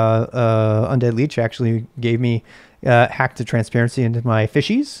fantastic. Undead Leech actually gave me hacked the transparency into my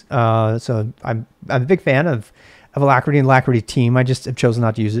fishies. So I'm a big fan of Alacrity and Alacrity team. I just have chosen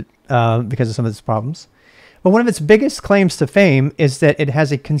not to use it because of some of its problems. But one of its biggest claims to fame is that it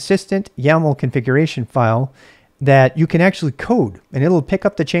has a consistent YAML configuration file that you can actually code, and it'll pick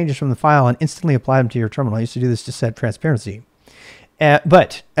up the changes from the file and instantly apply them to your terminal. I used to do this to set transparency.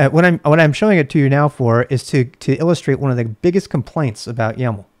 But what I'm showing it to you now for is to illustrate one of the biggest complaints about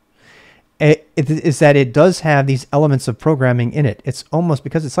YAML. Is that it does have these elements of programming in it. It's almost,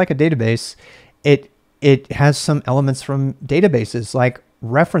 because it's like a database, it has some elements from databases like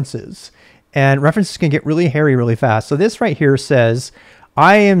references and references can get really hairy really fast. So this right here says,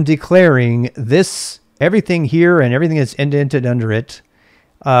 I am declaring this, everything here and everything that's indented under it.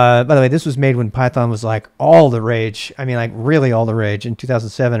 By the way, this was made when Python was like all the rage. I mean, like really all the rage in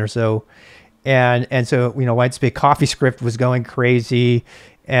 2007 or so. And so, you know, Whitespace CoffeeScript was going crazy,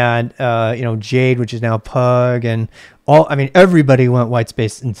 and, you know, Jade, which is now Pug, and all, I mean, everybody went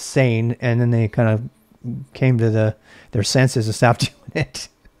Whitespace insane. And then they kind of came to their senses and stopped doing it.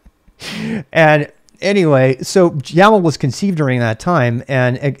 And anyway, so YAML was conceived during that time,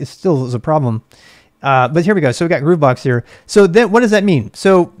 and it still is a problem. But here we go. So we got Groovebox here. So then what does that mean?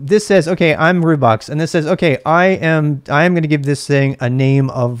 So this says, okay, I'm Groovebox. And this says, okay, I am going to give this thing a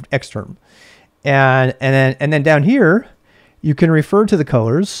name of Xterm. And then down here, you can refer to the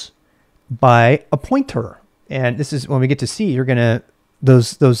colors by a pointer. And this is when we get to C, you're going to,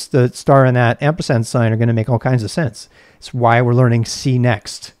 the star and that ampersand sign are going to make all kinds of sense. It's why we're learning C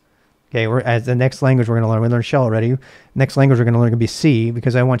next. Okay, as the next language we're going to learn. We learned shell already. Next language we're going to learn going to be C,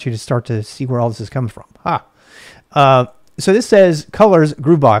 because I want you to start to see where all this is coming from. So this says colors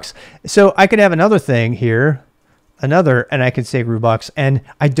Groovebox. So I could have another thing here, and I could say Groovebox, and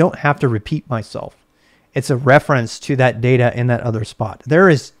I don't have to repeat myself. It's a reference to that data in that other spot. There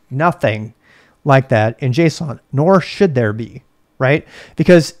is nothing like that in JSON, nor should there be, right?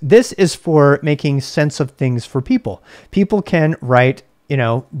 Because this is for making sense of things for people. People can write, you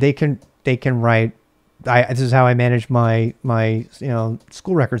know, they can write. This is how I manage my you know,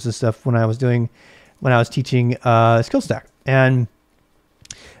 school records and stuff when I was teaching SkillStack. And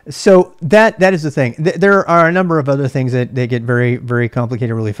so that is the thing. There are a number of other things that they get very, very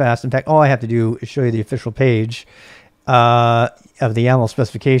complicated really fast. In fact, all I have to do is show you the official page of the YAML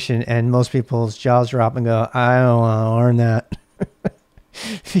specification, and most people's jaws drop and go, I don't want to learn that.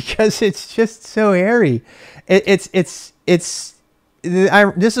 Because it's just so hairy. This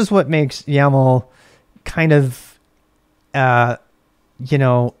is what makes YAML kind of, you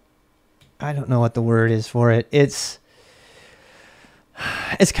know, I don't know what the word is for it. It's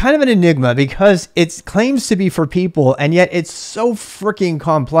kind of an enigma, because it claims to be for people, and yet it's so freaking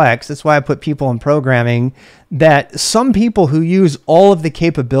complex. That's why I put people in programming, that some people who use all of the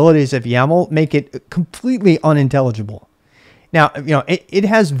capabilities of YAML make it completely unintelligible. Now, you know, it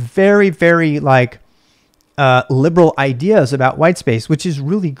has very, very like liberal ideas about whitespace, which is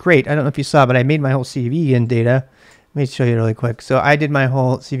really great. I don't know if you saw, but I made my whole CV in data. Let me show you really quick. So I did my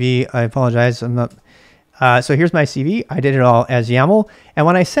whole CV. I apologize. I'm not. So here's my CV. I did it all as YAML. And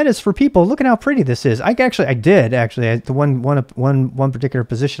when I said it's for people, look at how pretty this is. I did actually the one particular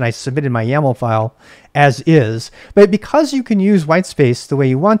position, I submitted my YAML file as is. But because you can use whitespace the way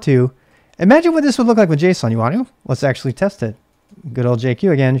you want to, imagine what this would look like with JSON. You want to? Let's actually test it. Good old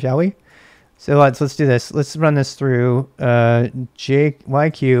JQ again, shall we? So let's do this. Let's run this through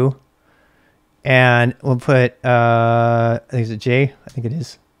YQ, and we'll put I think, is it J? I think it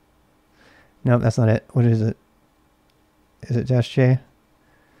is. No, that's not it. What is it? Is it dash J?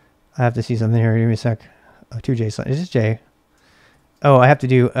 I have to see something here. Give me a sec. Oh, to JSON. Is this J? Oh, I have to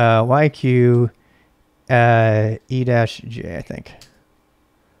do YQ E dash J, I think.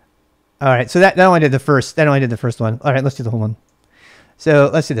 All right. So that only did the first. That only did the first one. All right. Let's do the whole one.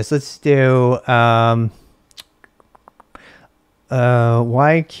 So let's do this. Let's do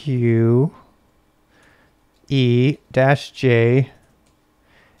YQ E dash J,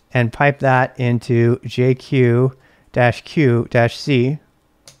 and pipe that into JQ dash Q dash C.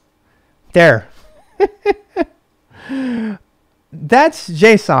 There. That's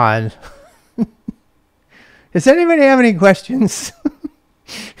JSON. Does anybody have any questions?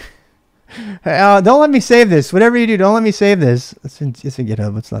 Don't let me save this. Whatever you do, don't let me save this. It's in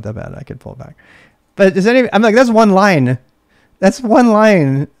GitHub. It's not that bad. I can pull it back. But does anybody? I'm like, that's one line. That's one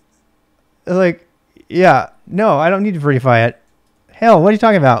line. Like, yeah. No, I don't need to verify it. Hell, what are you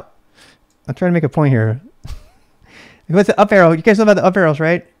talking about? I'm trying to make a point here. What's the up arrow? You guys know about the up arrows,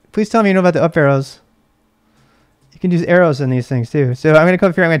 right? Please tell me you know about the up arrows. You can use arrows in these things too. So I'm going to come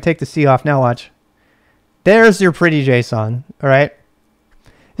up here. I'm going to take the C off. Now watch. There's your pretty JSON. All right.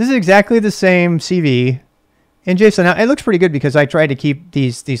 This is exactly the same CV in JSON. Now, it looks pretty good because I tried to keep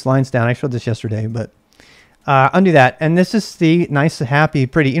these lines down. I showed this yesterday, but undo that. And this is the nice, happy,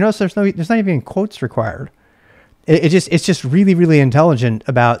 pretty. You notice there's not even quotes required. It's just really, really intelligent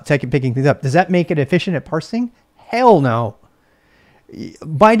about picking things up. Does that make it efficient at parsing? Hell no.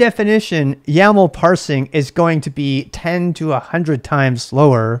 By definition, YAML parsing is going to be 10 to 100 times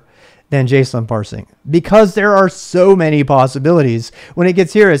slower than JSON parsing, because there are so many possibilities. When it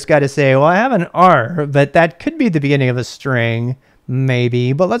gets here, it's got to say, well, I have an R, but that could be the beginning of a string.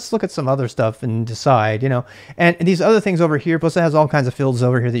 Maybe, but let's look at some other stuff and decide, you know. And these other things over here, plus it has all kinds of fields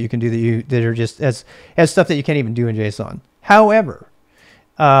over here that you can do that are just as stuff that you can't even do in JSON. However,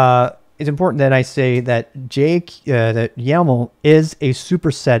 it's important that I say that that YAML is a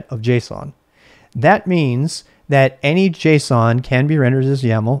superset of JSON. That means that any JSON can be rendered as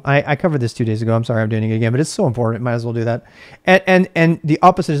YAML. I covered this 2 days ago. I'm sorry I'm doing it again, but it's so important. Might as well do that. And the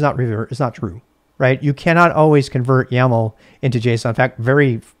opposite is not true. Right? You cannot always convert YAML into JSON. In fact,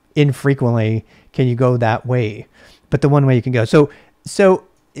 very infrequently can you go that way. But the one way you can go. So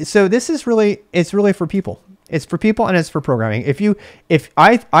this is really, it's really for people. It's for people and it's for programming.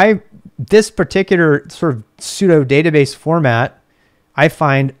 This particular sort of pseudo database format, I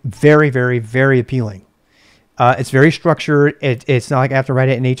find very, very, very appealing. It's very structured. It's not like I have to write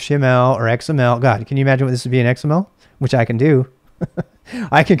it in HTML or XML. God, can you imagine what this would be in XML? Which I can do.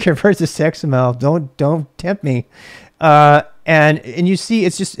 I can convert this to XML. Don't tempt me. And you see,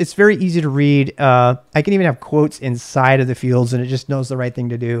 it's very easy to read. I can even have quotes inside of the fields, and it just knows the right thing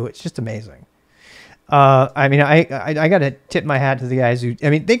to do. It's just amazing. I mean, I got to tip my hat to the guys who. I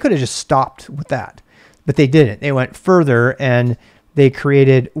mean, they could have just stopped with that, but they didn't. They went further and they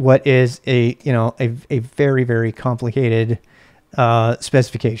created what is a very, very complicated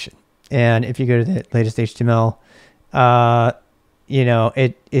specification. And if you go to the latest HTML. You know,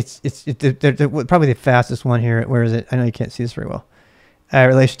 it's probably the fastest one here. Where is it? I know you can't see this very well.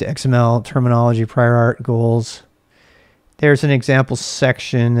 Relation to XML, terminology, prior art, goals. There's an example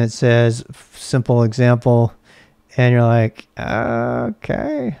section that says simple example. And you're like,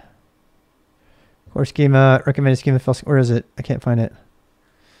 okay. Core schema, recommended schema, where is it? I can't find it.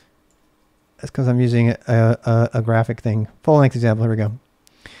 That's because I'm using a graphic thing. Full length example, here we go.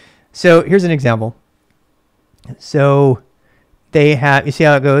 So here's an example. So they have, you see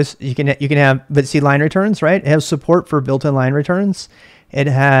how it goes? You can have, but see line returns, right? It has support for built-in line returns. It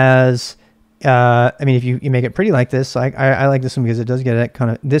has, I mean, if you make it pretty like this, I like this one because it does get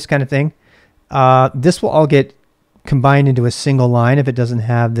this kind of thing. This will all get combined into a single line if it doesn't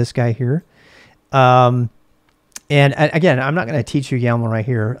have this guy here. And again, I'm not going to teach you YAML right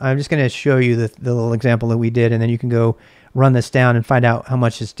here. I'm just going to show you the little example that we did, and then you can go run this down and find out how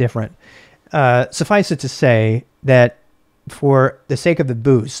much it's different. Suffice it to say that for the sake of the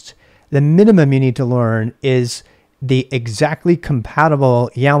boost, the minimum you need to learn is the exactly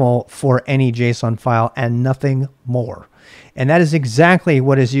compatible YAML for any JSON file and nothing more. And that is exactly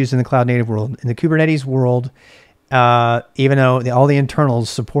what is used in the cloud native world. In the Kubernetes world, even though all the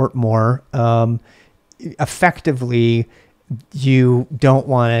internals support more, effectively, you don't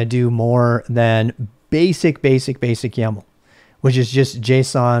want to do more than basic YAML, which is just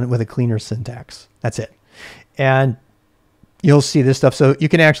JSON with a cleaner syntax. That's it. And you'll see this stuff. So you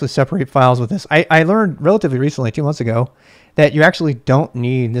can actually separate files with this. I learned relatively recently, 2 months ago, that you actually don't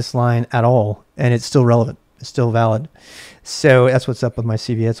need this line at all. And it's still relevant. It's still valid. So that's what's up with my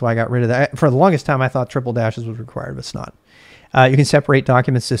CV. That's why I got rid of that. For the longest time, I thought triple dashes was required, but it's not. You can separate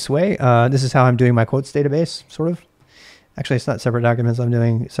documents this way. This is how I'm doing my quotes database, sort of. Actually, it's not separate documents. I'm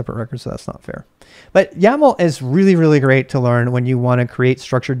doing separate records, so that's not fair. But YAML is really, really great to learn when you want to create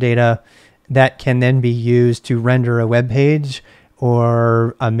structured data that can then be used to render a web page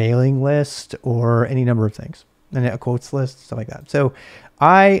or a mailing list or any number of things, and a quotes list, stuff like that. So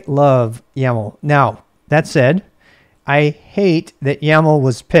I love YAML. Now, that said, I hate that YAML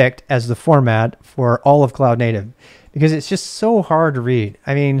was picked as the format for all of Cloud Native because it's just so hard to read.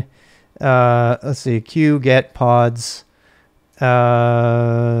 I mean, let's see, Q, get pods, K,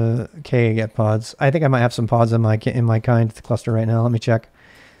 get pods. I think I might have some pods in my kind cluster right now. Let me check.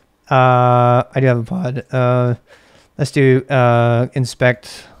 I do have a pod. Let's do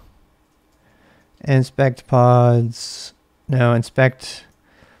inspect pods. No, inspect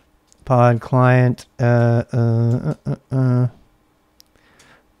pod client. Anyway,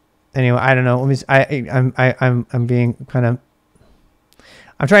 I don't know. Let me. I'm being kind of.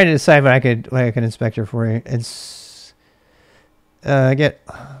 I'm trying to decide what I could inspect here for you. It's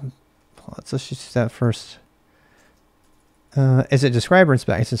let's just use that first. Is it describe or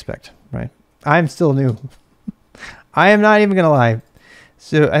inspect? It's inspect, right? I'm still new. I am not even going to lie.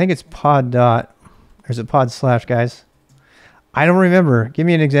 So I think it's pod dot, or is it pod slash, guys? I don't remember. Give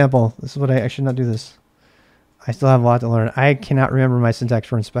me an example. This is what I should not do this. I still have a lot to learn. I cannot remember my syntax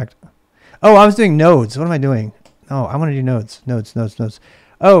for inspect. Oh, I was doing nodes. What am I doing? Oh, I want to do nodes. Nodes.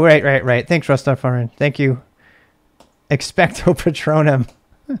 Oh, right. Thanks, Rust.Foreign. Thank you. Expecto Patronum.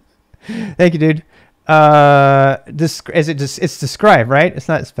 Thank you, dude. It's describe, right? It's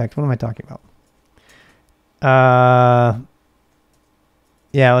not inspect. What am I talking about?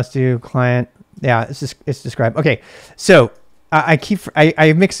 Yeah, let's do client. Yeah, it's describe. Okay, so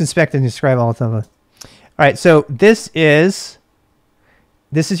I mix, inspect, and describe all the time. All right, so this is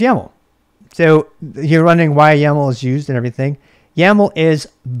YAML. So you're wondering why YAML is used and everything. YAML is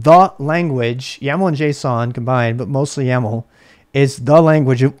the language. YAML and JSON combined, but mostly YAML is the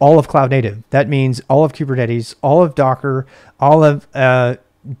language of all of cloud native. That means all of Kubernetes, all of Docker, all of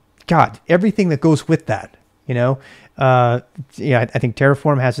God, everything that goes with that. You know, yeah, I think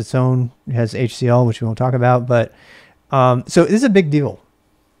Terraform has its own, has HCL, which we won't talk about, but so this is a big deal.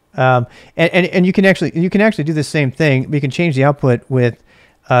 And you can actually do the same thing. We can change the output with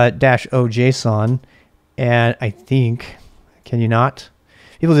 -o JSON, and I think, can you not?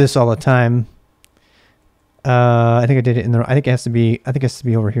 People do this all the time. I think I did it in the. I think it has to be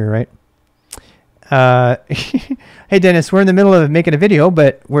over here, right? Hey Dennis, we're in the middle of making a video,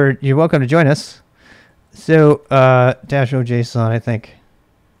 but you're welcome to join us. So -o JSON, I think.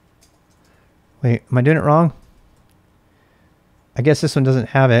 Wait, am I doing it wrong? I guess this one doesn't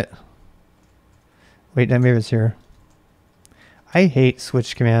have it. Wait, maybe it's here. I hate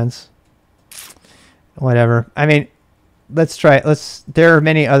switch commands. Whatever. I mean, let's try it. There are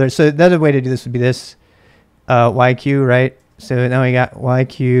many others. So the other way to do this would be this YQ, right? So now we got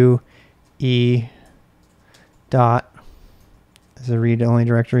YQ E dot as a read-only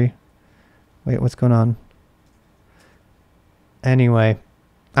directory. Wait, what's going on? Anyway,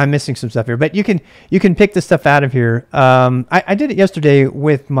 I'm missing some stuff here, but you can pick the stuff out of here. I did it yesterday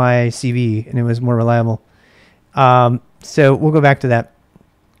with my CV, and it was more reliable. So we'll go back to that.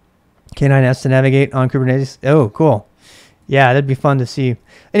 K9S to navigate on Kubernetes. Oh, cool. Yeah, that'd be fun to see.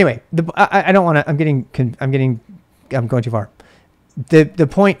 Anyway, I don't want to. I'm going too far. The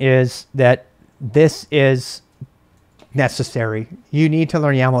point is that this is necessary. You need to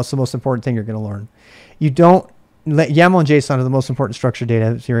learn YAML. It's the most important thing you're going to learn. You don't YAML and JSON are the most important structured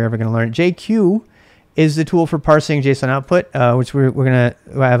data you're ever going to learn. JQ is the tool for parsing JSON output, which we're going to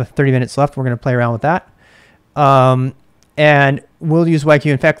have 30 minutes left. We're going to play around with that. And we'll use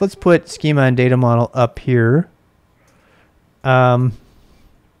YQ. In fact, let's put schema and data model up here. I'm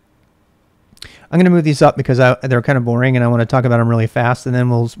going to move these up because they're kind of boring, and I want to talk about them really fast, and then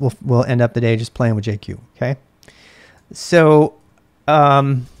we'll end up the day just playing with JQ. Okay. So,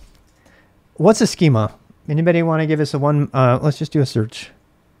 what's a schema? Anybody want to give us a one? Let's just do a search.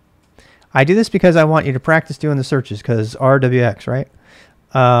 I do this because I want you to practice doing the searches, because RWX, right?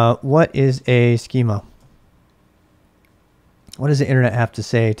 What is a schema? What does the internet have to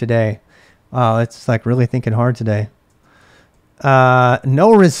say today? Wow, it's like really thinking hard today.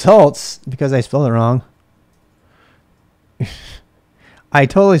 No results because I spelled it wrong. I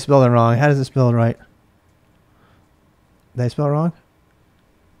totally spelled it wrong. How does it spell it right? Did I spell it wrong?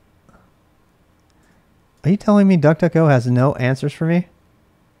 Are you telling me DuckDuckGo has no answers for me?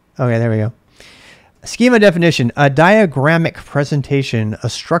 Okay, there we go. Schema definition: a diagrammic presentation, a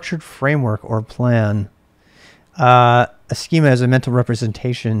structured framework or plan. A schema is a mental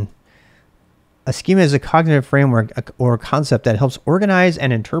representation. A schema is a cognitive framework or concept that helps organize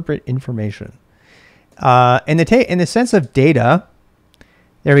and interpret information. In the sense of data,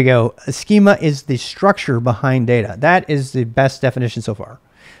 there we go. A schema is the structure behind data. That is the best definition so far.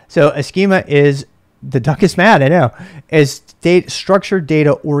 So a schema is, the duck is mad, I know, is structured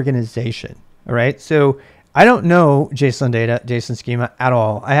data organization. All right. So I don't know JSON data, JSON schema at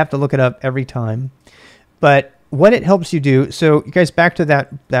all. I have to look it up every time. But what it helps you do, so you guys, back to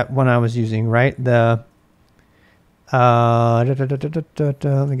that one I was using, right? The let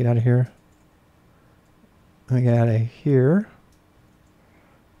me get out of here. Let me get out of here.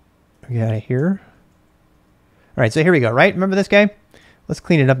 Let me get out of here. All right, so here we go, right? Remember this guy? Let's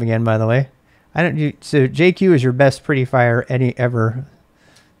clean it up again, by the way. So JQ is your best pretty fire ever.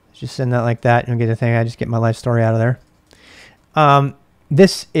 Just send that like that and get a thing. I just get my life story out of there.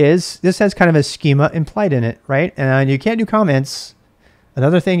 This has kind of a schema implied in it, right? And you can't do comments.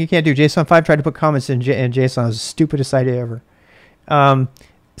 Another thing you can't do. JSON 5 tried to put comments in JSON. It was the stupidest idea ever.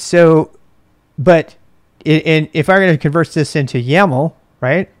 But if I'm going to convert this into YAML,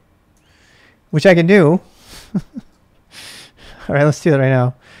 right? Which I can do. All right, let's do it right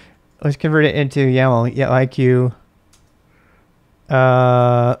now. Let's convert it into YAML. Yeah, IQ.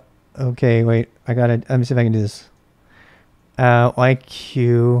 Okay, wait. Let me see if I can do this.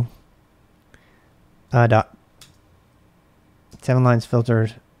 YQ dot 7 lines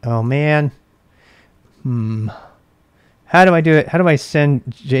filtered. Oh man. How do I do it? How do I send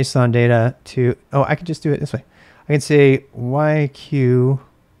JSON data to? Oh, I can just do it this way. I can say YQ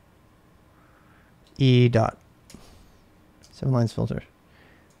E dot 7 lines filtered.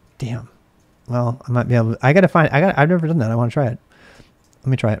 Damn. Well, I might be able to, I've never done that. I want to try it. Let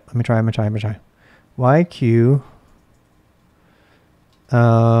me try it. Let me try. YQ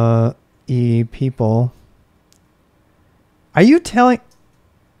E people. Are you telling?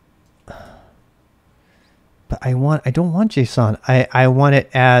 But I don't want JSON. I want it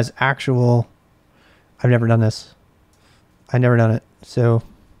as actual. I've never done this. I've never done it. So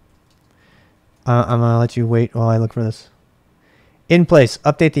I'm gonna let you wait while I look for this. In place,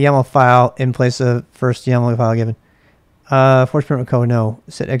 update the YAML file in place of first YAML file given. Force print with code, no.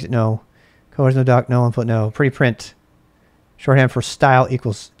 Set exit, no. Code no doc, no input, no. Preprint. Shorthand for style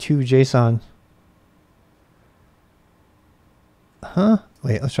equals to JSON. Huh?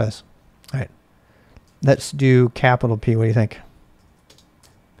 Wait, let's try this. All right. Let's do capital P. What do you think?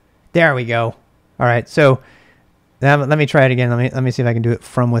 There we go. All right. So now let me try it again. Let me see if I can do it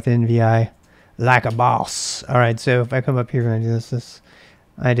from within VI like a boss. All right. So if I come up here and I do this,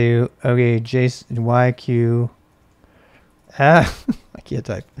 I do, okay, JSON, YQ, I can't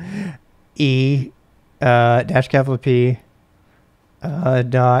type, E, dash capital P,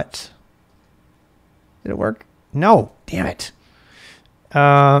 dot, did it work? No, damn it.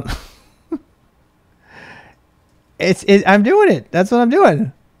 I'm doing it. That's what I'm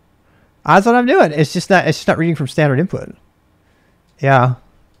doing. That's what I'm doing. It's just not reading from standard input. Yeah.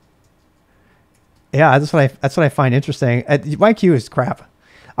 Yeah, that's what I find interesting. YQ is crap.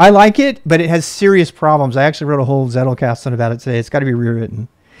 I like it, but it has serious problems. I actually wrote a whole Zettelcast on about it today. It's got to be rewritten.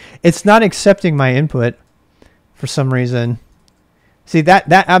 It's not accepting my input for some reason. See, that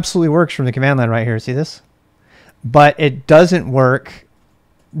absolutely works from the command line right here. See this? But it doesn't work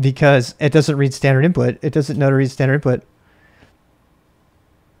because it doesn't read standard input. It doesn't know to read standard input.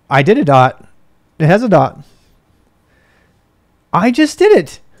 I did a dot. It has a dot. I just did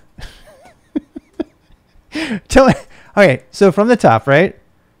it. Okay, so from the top, right?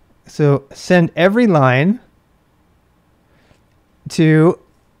 So send every line to,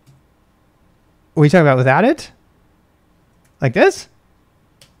 what are you talking about without it? Like this?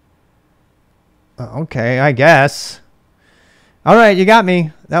 Okay, I guess. All right, you got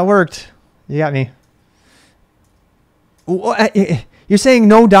me. That worked. You got me. You're saying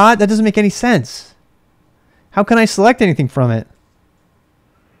no dot? That doesn't make any sense. How can I select anything from it?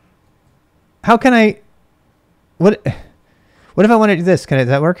 How can I... What if I want to do this? Does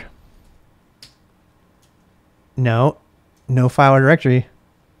that work? No. No file or directory.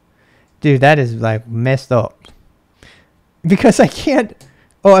 Dude, that is like messed up. Because I can't...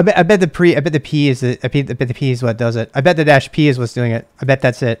 Oh, I bet the P is the P is what does it. I bet the dash P is what's doing it. I bet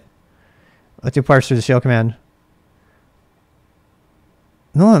that's it. Let's do parse through the shell command.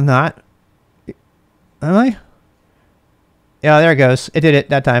 No, I'm not. Am I? Yeah, there it goes. It did it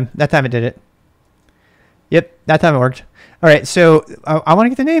that time. That time it did it. Yep, that time it worked. All right, so I want to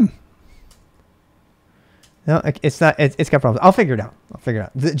get the name. No, it's not. It's got problems. I'll figure it out.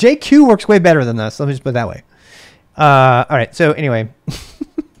 The JQ works way better than this. Let me just put it that way. All right, so anyway,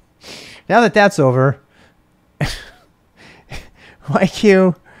 now that that's over,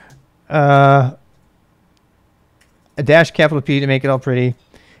 YQ, a dash capital P to make it all pretty.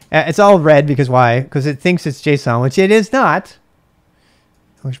 It's all red because why? Because it thinks it's JSON, which it is not.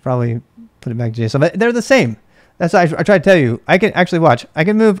 We should probably put it back to JSON, but they're the same. That's what I tried to tell you. I can actually watch. I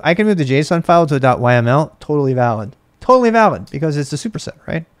can move the JSON file to a .yml. Totally valid. Totally valid because it's a superset,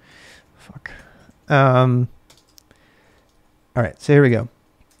 right? Fuck. All right, so here we go.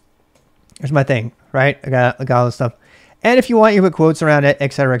 Here's my thing, right? I got all this stuff. And if you want, you put quotes around it,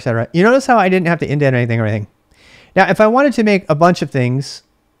 et cetera, et cetera. You notice how I didn't have to indent anything or anything. Now, if I wanted to make a bunch of things,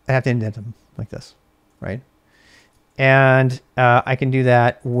 I have to indent them like this, right? And I can do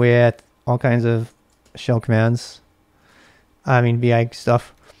that with all kinds of shell commands. I mean, BI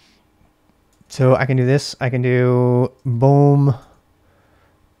stuff. So I can do this. I can do boom.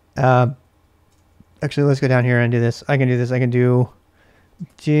 Actually, let's go down here and do this. I can do this. I can do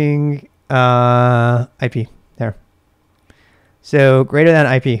jing IP there. So greater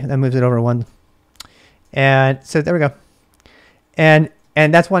than IP. That moves it over one. And so there we go. And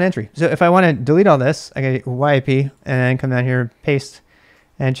that's one entry. So if I want to delete all this, I can do YIP and then come down here, paste,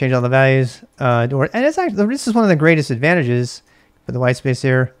 and change all the values. And it's actually, this is one of the greatest advantages for the white space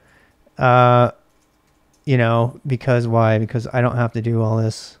here. You know, because why? Because I don't have to do all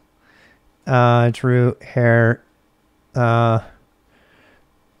this. True hair,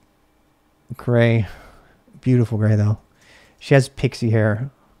 gray, beautiful gray though. She has pixie hair.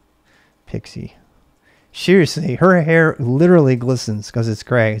 Pixie. Seriously, her hair literally glistens because it's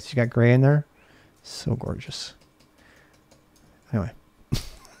gray. She got gray in there. So gorgeous. Anyway.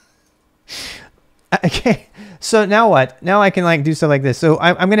 Okay. So now what? Now I can like do stuff like this. So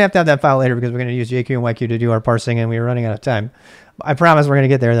I'm going to have that file later because we're going to use JQ and YQ to do our parsing and we're running out of time. I promise we're going to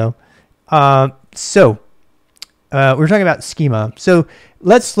get there though. So we're talking about schema. So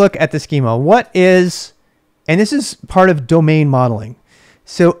let's look at the schema. What is, and this is part of domain modeling.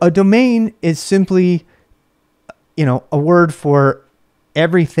 So a domain is simply, you know, a word for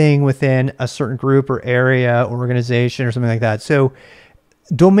everything within a certain group or area or organization or something like that. So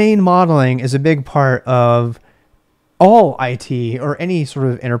domain modeling is a big part of all IT or any sort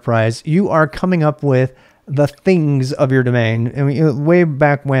of enterprise. You are coming up with the things of your domain. And way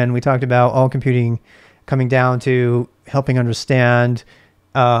back when we talked about all computing coming down to helping understand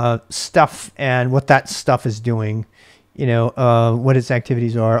stuff and what that stuff is doing, you know, what its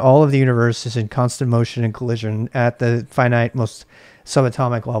activities are. All of the universe is in constant motion and collision at the finite, most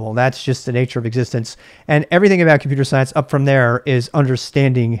subatomic level. That's just the nature of existence. And everything about computer science up from there is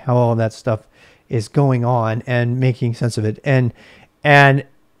understanding how all of that stuff is going on and making sense of it. And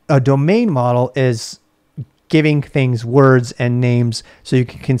a domain model is giving things words and names so you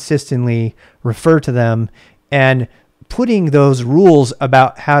can consistently refer to them, and putting those rules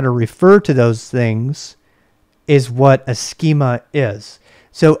about how to refer to those things is what a schema is.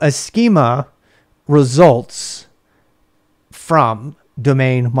 So a schema results from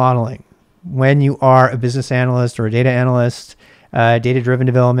domain modeling. When you are a business analyst or a data analyst, data-driven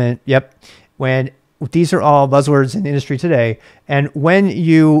development, yep. When these are all buzzwords in the industry today, and when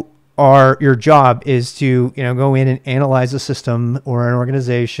you are, your job is to, you know, go in and analyze a system or an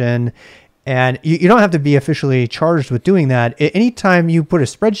organization, and you don't have to be officially charged with doing that. Anytime you put a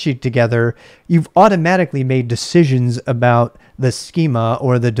spreadsheet together, you've automatically made decisions about the schema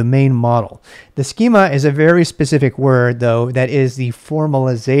or the domain model. The schema is a very specific word, though, that is the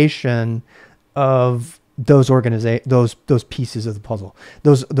formalization of those those pieces of the puzzle,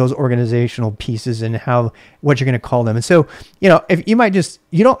 those organizational pieces, and what you're going to call them. And so, you know, if you might just,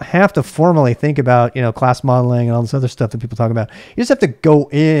 you don't have to formally think about, you know, class modeling and all this other stuff that people talk about. You just have to go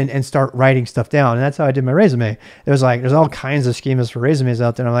in and start writing stuff down. And that's how I did my resume. There's all kinds of schemas for resumes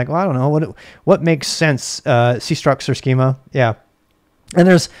out there. And I'm like, well, I don't know what makes sense. C-structs or schema. Yeah. And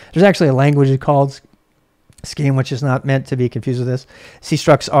there's actually a language called scheme, which is not meant to be confused with this.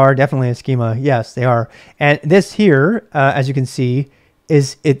 C-structs are definitely a schema. Yes, they are. And this here, as you can see,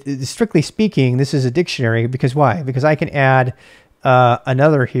 strictly speaking, this is a dictionary. Because why? Because I can add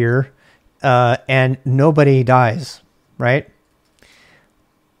another here, and nobody dies, right?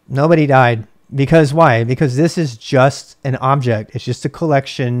 Nobody died. Because why? Because this is just an object. It's just a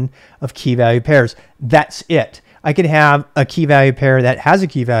collection of key value pairs. That's it. I could have a key value pair that has a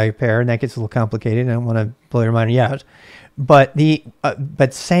key value pair, and that gets a little complicated. I don't want to blow your mind yet. But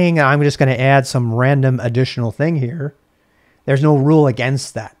but saying I'm just going to add some random additional thing here, there's no rule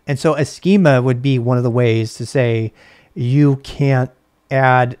against that. And so a schema would be one of the ways to say you can't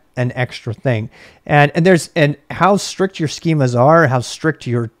add an extra thing. And how strict your schemas are, how strict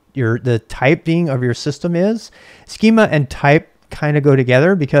the typing of your system is. Schema and type kind of go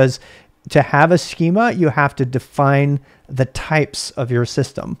together, because to have a schema, you have to define the types of your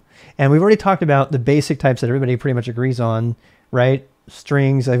system. And we've already talked about the basic types that everybody pretty much agrees on, right?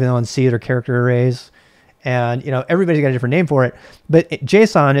 Strings, even though in C they're character arrays. And, you know, everybody's got a different name for it. But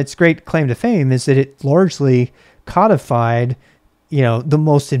JSON, its great claim to fame is that it largely codified, you know, the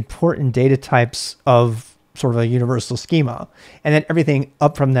most important data types of sort of a universal schema. And then everything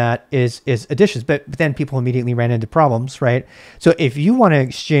up from that is additions. But then people immediately ran into problems, right? So if you want to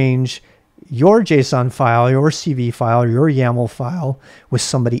exchange your JSON file, your CV file, your YAML file with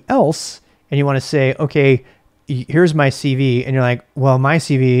somebody else, and you want to say, okay, here's my CV, and you're like, well, my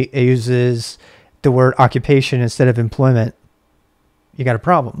CV uses the word occupation instead of employment, you got a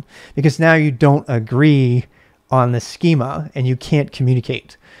problem, because now you don't agree on the schema and you can't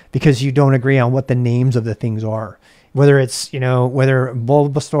communicate because you don't agree on what the names of the things are. Whether it's, you know, whether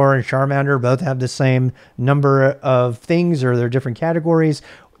Bulbasaur and Charmander both have the same number of things or they're different categories,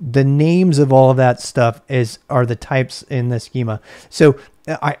 the names of all of that stuff are the types in the schema. So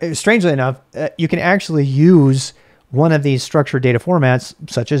strangely enough, you can actually use one of these structured data formats,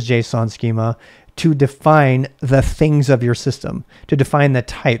 such as JSON schema, to define the things of your system, to define the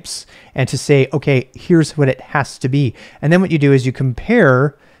types, and to say, okay, here's what it has to be. And then what you do is you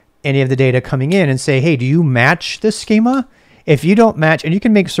compare any of the data coming in and say, hey, do you match this schema? If you don't match, and you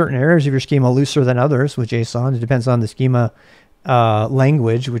can make certain areas of your schema looser than others with JSON. It depends on the schema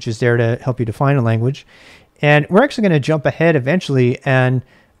language, which is there to help you define a language. And we're actually going to jump ahead eventually and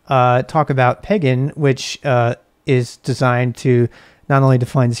talk about Pagan, which is designed to not only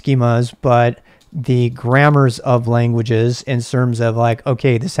define schemas, but the grammars of languages in terms of like,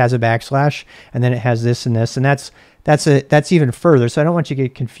 okay, this has a backslash, and then it has this and this, and that's even further. So I don't want you to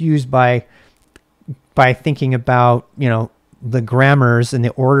get confused by thinking about, you know, the grammars and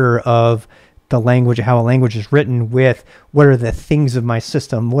the order of the language, how a language is written, with what are the things of my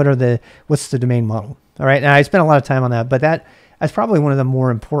system, what's the domain model. All right, and I spent a lot of time on that, but that's probably one of the more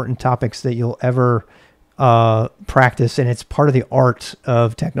important topics that you'll ever practice, and it's part of the art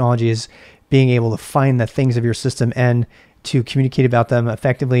of technology, is being able to find the things of your system and to communicate about them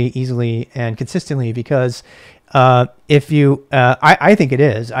effectively, easily, and consistently. Because if you, I think it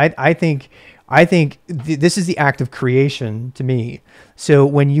is. I think this is the act of creation to me. So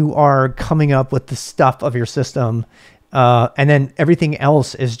when you are coming up with the stuff of your system, and then everything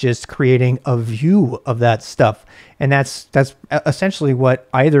else is just creating a view of that stuff. And that's essentially what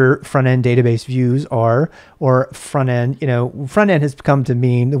either front-end database views are, or front-end, front-end has come to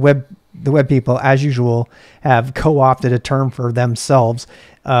mean the web people, as usual, have co-opted a term for themselves.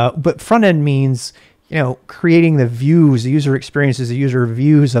 But front-end means, creating the views, the user experiences, the user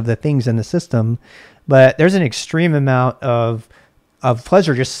views of the things in the system. But there's an extreme amount of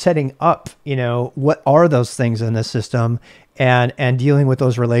pleasure just setting up, what are those things in the system, and dealing with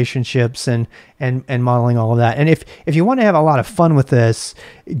those relationships and modeling all of that. And if you want to have a lot of fun with this,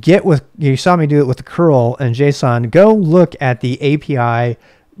 you saw me do it with the curl and JSON, go look at the API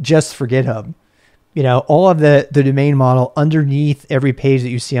just for GitHub. All of the domain model underneath every page that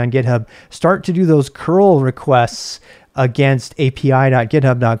you see on GitHub, start to do those curl requests against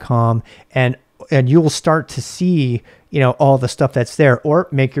api.github.com, and you'll start to see, all the stuff that's there. Or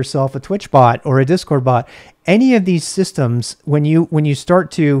make yourself a Twitch bot or a Discord bot. Any of these systems, when you start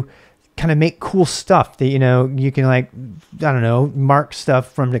to kind of make cool stuff that, you can mark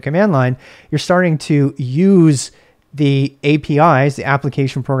stuff from the command line, you're starting to use the APIs, the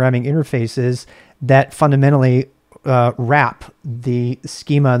application programming interfaces, that fundamentally wrap the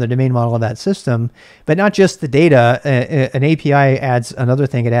schema and the domain model of that system. But not just the data. An API adds another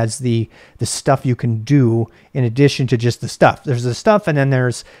thing. It adds the stuff you can do in addition to just the stuff. There's the stuff, and then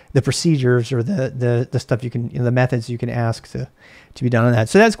there's the procedures, or the stuff you can, the methods you can ask to be done on that.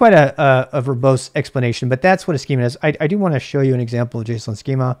 So that's quite a verbose explanation, but that's what a schema is. I do want to show you an example of JSON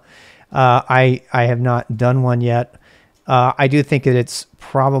schema. I have not done one yet. I do think that it's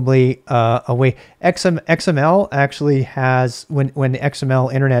probably a way. XML actually has, when the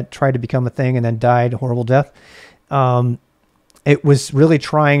XML internet tried to become a thing and then died a horrible death, it was really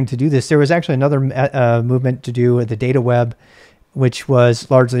trying to do this. There was actually another movement to do the data web, which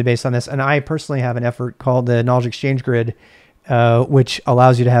was largely based on this. And I personally have an effort called the Knowledge Exchange Grid, which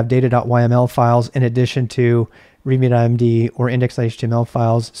allows you to have data.yml files in addition to readme.md or index.html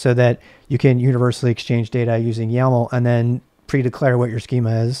files, so that you can universally exchange data using YAML, and then pre-declare what your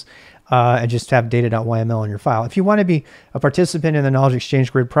schema is, and just have data.yml in your file. If you want to be a participant in the Knowledge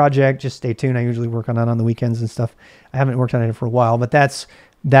Exchange Grid project, just stay tuned. I usually work on that on the weekends and stuff. I haven't worked on it for a while, but that's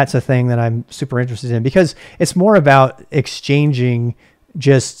a thing that I'm super interested in, because it's more about exchanging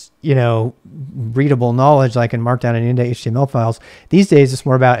just, readable knowledge like in Markdown and index.html files. These days, it's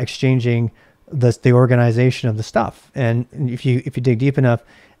more about exchanging the organization of the stuff. And if you dig deep enough,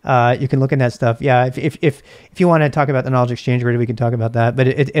 you can look at that stuff. Yeah, if you want to talk about the Knowledge Exchange Grid, we can talk about that. But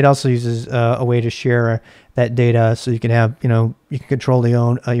it also uses a way to share that data, so you can have, you can control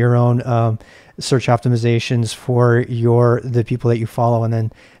your own search optimizations for the people that you follow, and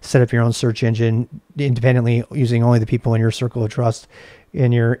then set up your own search engine independently using only the people in your circle of trust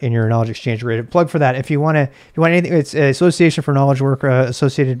in your Knowledge Exchange Grid. Plug for that if you want anything. It's Association for Knowledge Work,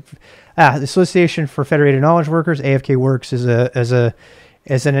 the Association for Federated Knowledge Workers. AFK Works is an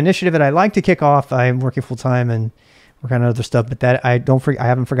initiative that I like to kick off. I'm working full time and working on other stuff, but that I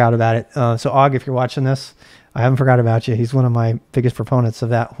haven't forgot about it. So Og, if you're watching this, I haven't forgot about you. He's one of my biggest proponents of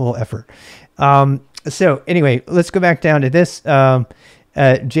that whole effort. So anyway, let's go back down to this.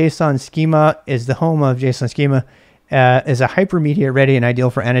 JSON schema is the home of JSON schema. Is a hypermedia ready and ideal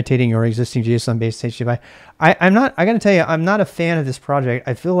for annotating your existing JSON-based HTML. I got to tell you, I'm not a fan of this project.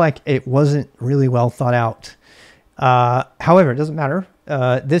 I feel like it wasn't really well thought out. However, it doesn't matter.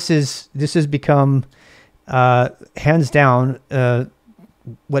 This has become hands down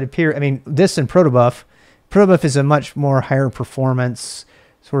what appear. I mean, this and Protobuf. Protobuf is a much more higher performance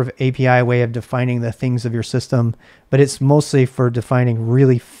sort of API way of defining the things of your system, but it's mostly for defining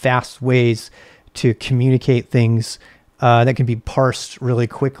really fast ways to communicate things that can be parsed really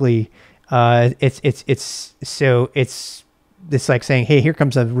quickly. It's like saying, hey, here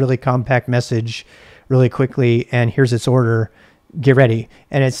comes a really compact message really quickly, and here's its order. Get ready.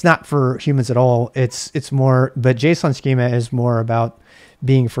 And it's not for humans at all. It's more, but JSON schema is more about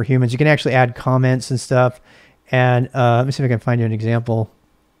being for humans. You can actually add comments and stuff. And let me see if I can find you an example.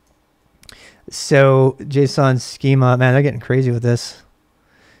 So JSON schema, man, they're getting crazy with this.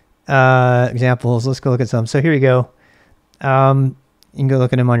 Examples. Let's go look at some. So here you go. You can go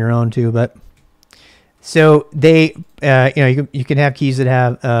look at them on your own too, but So they, you can have keys that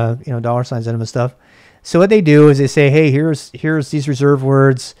have, dollar signs in them and stuff. So what they do is they say, hey, here's these reserved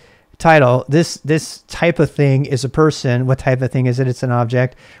words. Title, this type of thing is a person. What type of thing is it? It's an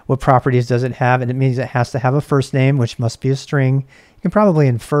object. What properties does it have? And it means it has to have a first name, which must be a string. You can probably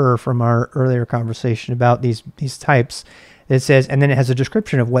infer from our earlier conversation about these types. It says, and then it has a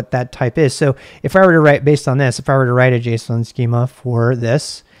description of what that type is. So if I were to write, based on this, if I were to write a JSON schema for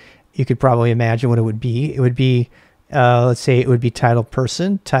this, you could probably imagine what it would be. It would be, let's say it would be title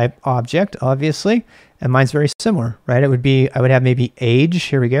person, type object, obviously. And mine's very similar, right? It would be, I would have maybe age,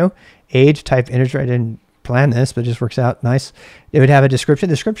 here we go. Age, type integer. I didn't plan this, but it just works out nice. It would have a description.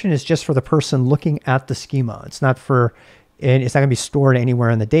 Description is just for the person looking at the schema. It's not for, and it's not gonna be stored anywhere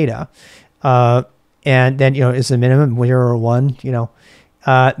in the data. And then, is the minimum 0 or 1, one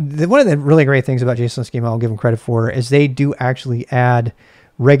of the really great things about JSON schema, I'll give them credit for, is they do actually add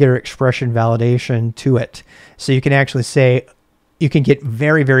regular expression validation to it. So you can actually say, you can get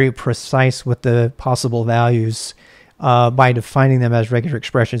very, very precise with the possible values by defining them as regular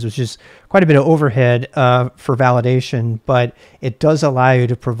expressions, which is quite a bit of overhead for validation, but it does allow you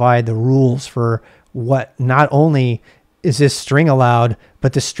to provide the rules for what not only is this string allowed,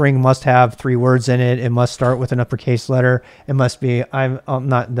 but the string must have 3 words in it. It must start with an uppercase letter. It must be, I'm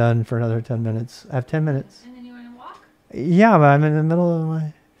not done for another 10 minutes. I have 10 minutes. And then you want to walk? Yeah, but I'm in the middle of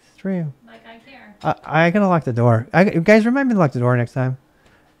my stream. Like I care. I gotta lock the door. Guys, remind me to lock the door next time.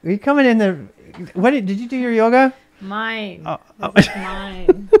 Are you coming in there? What did you do your yoga? Mine. This is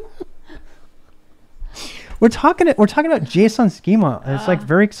mine. We're talking about JSON schema. And it's like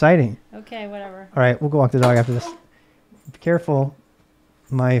very exciting. Okay, whatever. All right, we'll go walk the dog after this. Be careful,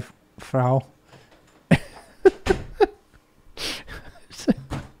 my Frau.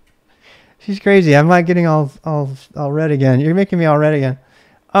 She's crazy. I'm not getting all red again. You're making me all red again.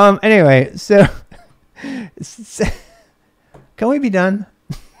 Anyway, so can we be done?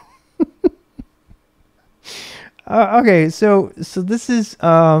 Okay, so this is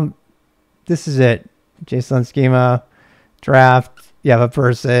it. JSON schema, draft. You have a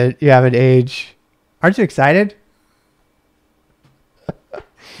person. You have an age. Aren't you excited?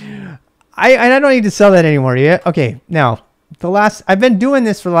 I don't need to sell that anymore yet. Okay, now I've been doing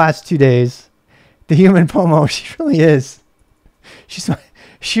this for the last 2 days. The human Pomo, she really is.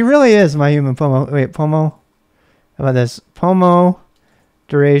 She really is my human Pomo. Wait, Pomo. How about this? Pomo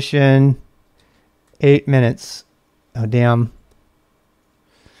duration 8 minutes. Oh damn.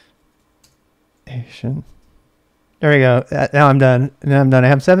 There we go. Now I'm done. I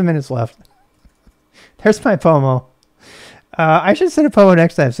have 7 minutes left. There's my Pomo. I should set a Pomo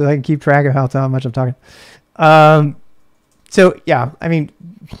next time so I can keep track of how much I'm talking. So yeah, I mean,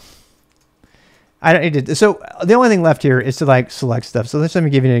 I don't need to. So the only thing left here is to like select stuff. So let me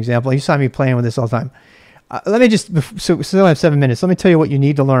give you an example. You saw me playing with this all the time. Let me just, so I have 7 minutes. Let me tell you what you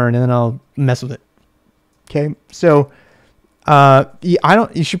need to learn and then I'll mess with it. Okay. So,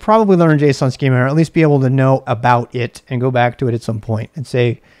 you should probably learn JSON schema or at least be able to know about it and go back to it at some point and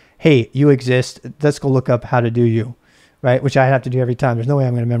say, hey, you exist. Let's go look up how to do you, right? Which I have to do every time. There's no way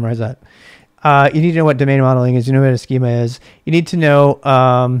I'm going to memorize that. You need to know what domain modeling is. You know what a schema is. You need to know,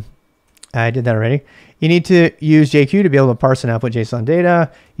 I did that already. You need to use JQ to be able to parse and output JSON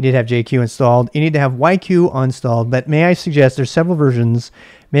data. You need to have JQ installed. You need to have YQ installed. But may I suggest, there's several versions.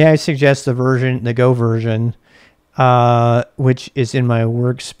 May I suggest the Go version, which is in my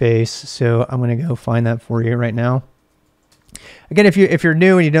workspace. So I'm going to go find that for you right now. Again, if you're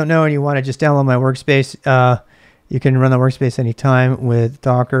new and you don't know and you want to just download my workspace, you can run the workspace anytime with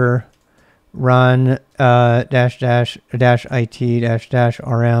Docker run -it -rm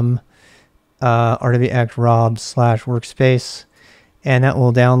rwx rob/workspace, and that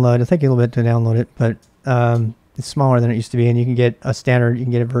will download. It'll take you a little bit to download it, but it's smaller than it used to be, and you can get a standard. You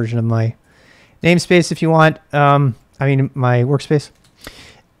can get a version of my namespace if you want. I mean my workspace.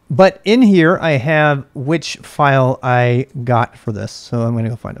 But in here I have which file I got for this, so I'm going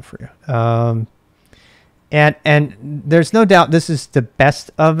to go find it for you. And there's no doubt this is the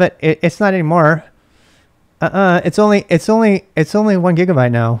best of it. It's not anymore. It's only 1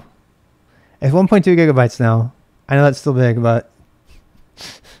 gigabyte now. It's 1.2 gigabytes now. I know that's still big, but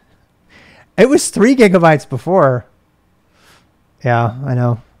it was 3 gigabytes before. Yeah, I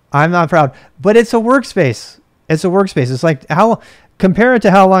know. I'm not proud, but it's a workspace. It's a workspace. It's like compare it to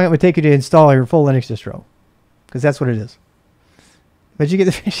how long it would take you to install your full Linux distro, because that's what it is. But you get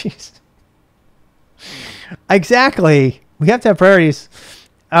the fishies. Exactly. We have to have priorities.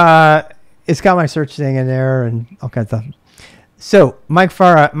 It's got my search thing in there and all kinds of stuff. So Mike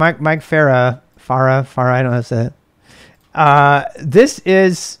Farah, I don't know how to say it. This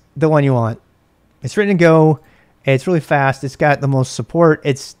is the one you want. It's written in Go. It's really fast. It's got the most support.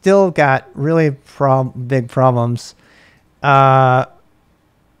 It's still got really big problems. And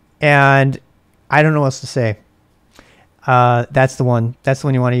I don't know what else to say. That's the one. That's the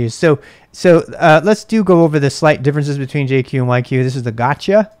one you want to use. So let's go over the slight differences between JQ and YQ. This is the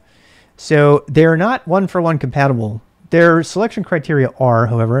gotcha. So they're not one-for-one compatible. Their selection criteria are,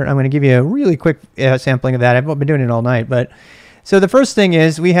 however, I'm going to give you a really quick sampling of that. I've been doing it all night, but so the first thing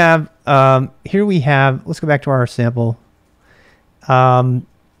is we have here we have. Let's go back to our sample. All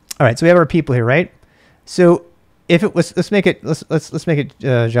right, so we have our people here, right? So if it was, let's make it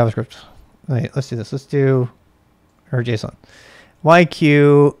JavaScript. Wait, let's do this. Let's do or JSON.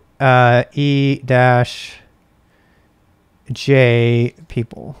 YQ E dash J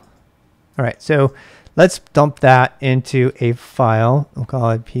people. All right, so let's dump that into a file. We'll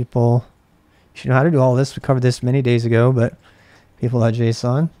call it people. You should know how to do all this. We covered this many days ago, but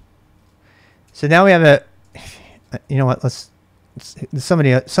people.json. So now we have a, you know what,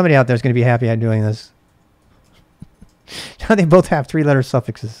 somebody out there is going to be happy I'm doing this. Now they both have 3-letter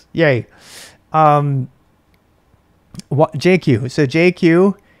suffixes. Yay. JQ. So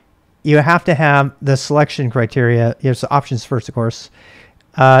JQ, you have to have the selection criteria. You have some options first, of course.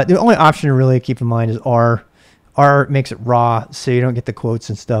 The only option to really keep in mind is R. R makes it raw, so you don't get the quotes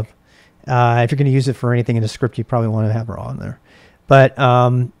and stuff. If you're going to use it for anything in a script, you probably want to have raw in there. But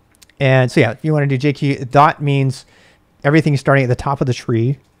and so yeah, if you want to do JQ, dot means everything starting at the top of the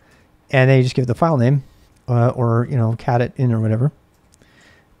tree, and then you just give it the file name, or you know, cat it in or whatever.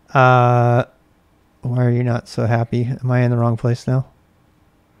 Why are you not so happy? Am I in the wrong place now?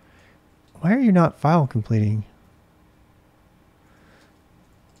 Why are you not file completing?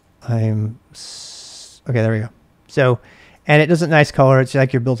 Okay, there we go. So, and it does a nice color. It's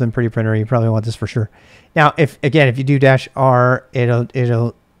like your built-in pretty printer. You probably want this for sure. Now, if you do -R,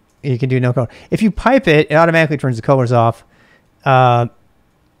 you can do no color. If you pipe it, it automatically turns the colors off. But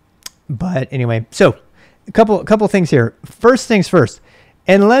anyway, so a couple things here. First things first.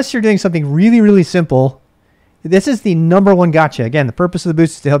 Unless you're doing something really, really simple, this is the #1 gotcha. Again, the purpose of the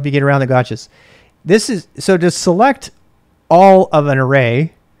boost is to help you get around the gotchas. This is so to select all of an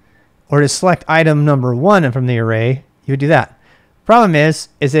array, or to select item #1 from the array, you would do that. Problem is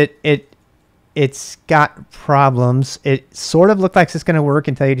it's got problems. It sort of looks like it's going to work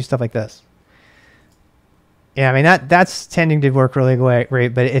until you do stuff like this. Yeah, I mean that's tending to work really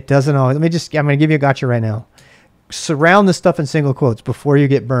great, but it doesn't always. I'm going to give you a gotcha right now. Surround the stuff in single quotes before you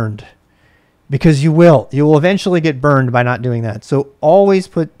get burned, because you will eventually get burned by not doing that. So always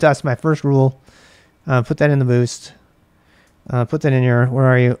that's my first rule. Put that in the boost. Put that in your, where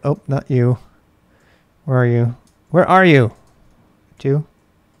are you? Oh, not you. Where are you? Where are you? 2.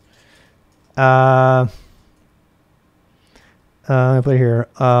 I'm gonna put it here.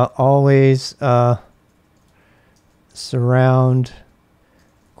 Always surround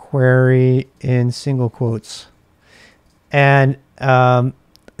query in single quotes. And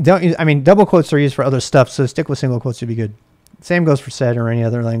double quotes are used for other stuff, so stick with single quotes would be good. Same goes for sed or any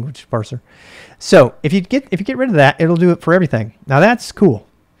other language parser. So if you get rid of that, it'll do it for everything. Now that's cool.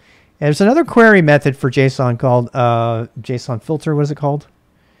 And there's another query method for JSON called JSON filter. What is it called?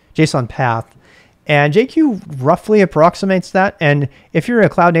 JSON path. And JQ roughly approximates that. And if you're a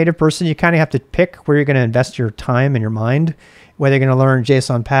cloud native person, you kind of have to pick where you're going to invest your time and your mind, whether you're going to learn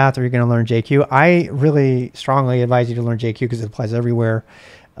JSON path or you're going to learn JQ. I really strongly advise you to learn JQ because it applies everywhere.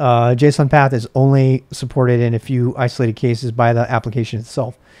 JSON path is only supported in a few isolated cases by the application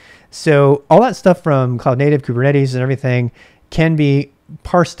itself. So all that stuff from Cloud Native, Kubernetes, and everything can be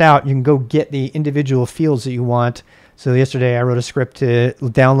parsed out. You can go get the individual fields that you want. So yesterday I wrote a script to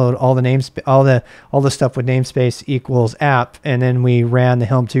download all the all the stuff with namespace equals app, and then we ran the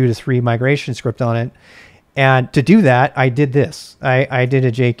Helm 2 to 3 migration script on it. And to do that, I did this. I did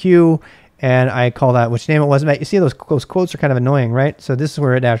a JQ. And I call that which name it was. You see those quotes are kind of annoying, right? So this is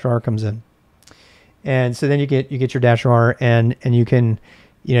where a -R comes in. And so then you get your -R and you can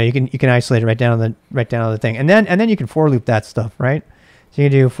isolate it right down to the thing. And then you can for loop that stuff, right? So you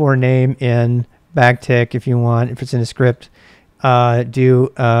can do for name in backtick if you want, if it's in a script.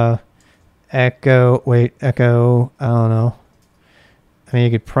 Do echo, I don't know. I mean,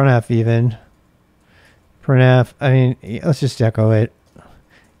 you could printf even. Printf, I mean, let's just echo it.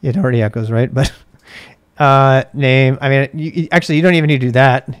 It already echoes, right? But name, I mean, you don't even need to do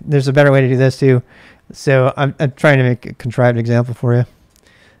that. There's a better way to do this too. So I'm trying to make a contrived example for you.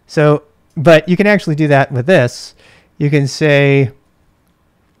 So, but you can actually do that with this. You can say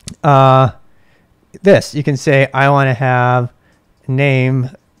this. You can say, I want to have name.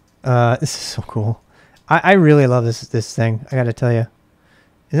 This is so cool. I really love this thing. I got to tell you.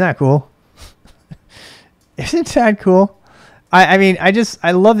 Isn't that cool? Isn't that cool? I mean,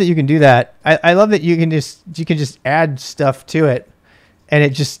 I love that you can do that. I love that you can just add stuff to it, and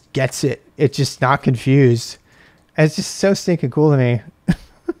it just gets it. It's just not confused. And it's just so stinking cool to me.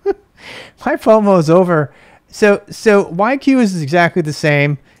 My FOMO is over. So YQ is exactly the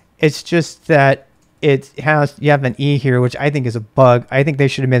same. It's just that you have an E here, which I think is a bug. I think they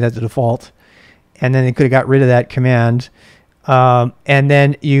should have made that the default, and then they could have got rid of that command. And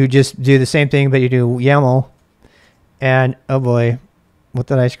then you just do the same thing, but you do YAML. And oh boy, what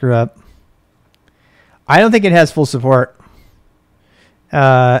did I screw up? I don't think it has full support.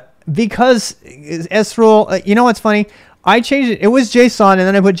 Because srule, you know what's funny? I changed it. It was JSON, and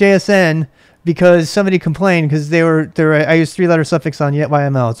then I put JSN because somebody complained because I used 3-letter suffix on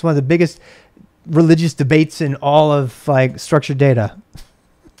YAML. It's one of the biggest religious debates in all of like structured data.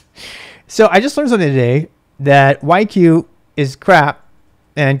 So I just learned something today, that YQ is crap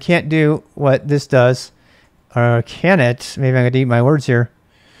and can't do what this does. Or can it? Maybe I'm going to eat my words here.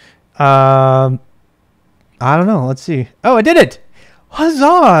 I don't know. Let's see. Oh, I did it.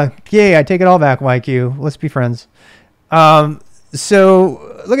 Huzzah. Yay, I take it all back, YQ. Let's be friends.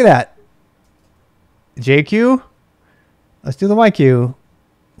 So look at that. JQ. Let's do the YQ.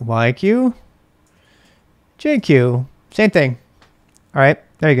 YQ. JQ. Same thing. All right.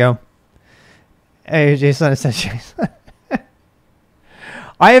 There you go. Hey, JSON is JSON.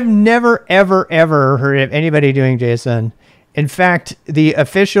 I have never, ever, ever heard of anybody doing JSON. In fact, the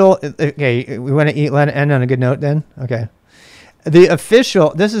official... Okay, we want to end on a good note then? Okay. The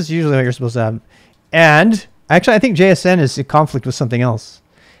official... This is usually what you're supposed to have. And actually, I think JSN is in conflict with something else.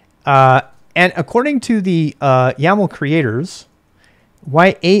 And according to the YAML creators,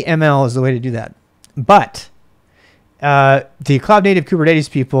 YAML is the way to do that. But the Cloud Native Kubernetes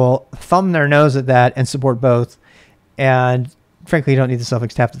people thumb their nose at that and support both. And frankly, you don't need the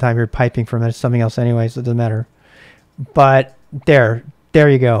suffix half the time. You're piping from something else anyway, so it doesn't matter. But there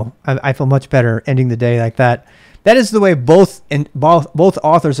you go. I feel much better ending the day like that. That is the way both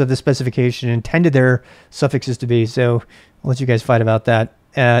authors of the specification intended their suffixes to be. So I'll let you guys fight about that.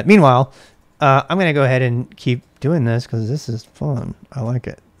 Meanwhile, I'm going to go ahead and keep doing this because this is fun. I like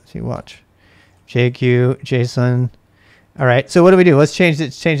it. Let's see, watch. JQ, JSON. All right. So what do we do? Let's change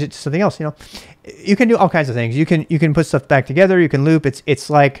it to something else. You know, you can do all kinds of things. You can put stuff back together. You can loop. It's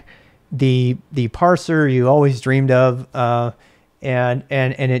like the parser you always dreamed of. And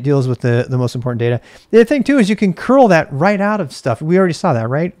it deals with the most important data. The other thing too is you can curl that right out of stuff. We already saw that,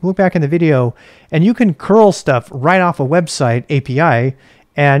 right? Look back in the video, and you can curl stuff right off a website API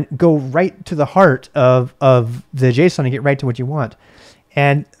and go right to the heart of the JSON and get right to what you want.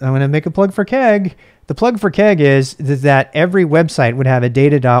 And I'm going to make a plug for Keg. The plug for Keg is that every website would have a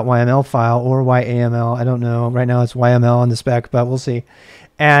data.yml file or YAML. I don't know. Right now it's YML on the spec, but we'll see.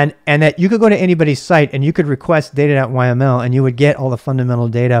 And that you could go to anybody's site and you could request data.yml and you would get all the fundamental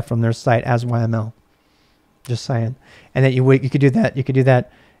data from their site as YML. Just saying. And that you could do that. You could do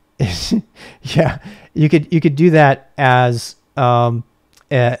that. Yeah, you could do that as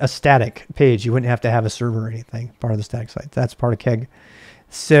a static page. You wouldn't have to have a server or anything. Part of the static site. That's part of Keg.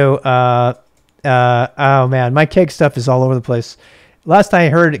 So oh man, my Keg stuff is all over the place. Last I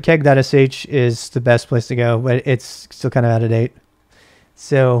heard, keg.sh is the best place to go, but it's still kind of out of date.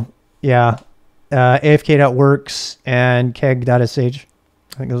 So yeah, afk.works and keg.sh. I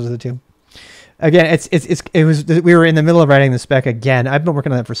think those are the two. Again, we were in the middle of writing the spec again. I've been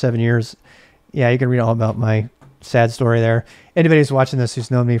working on that for 7 years. Yeah, you can read all about my sad story there. Anybody who's watching this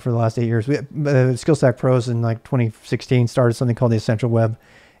who's known me for the last 8 years, SkillStack Pros in like 2016 started something called the Essential Web.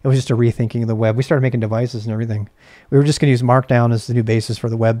 It was just a rethinking of the web. We started making devices and everything. We were just going to use Markdown as the new basis for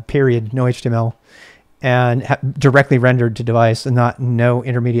the web, period. No HTML. And directly rendered to device and no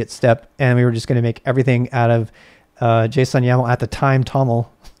intermediate step. And we were just going to make everything out of JSON YAML at the time, TOML,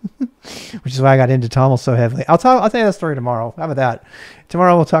 which is why I got into TOML so heavily. I'll tell you that story tomorrow. How about that?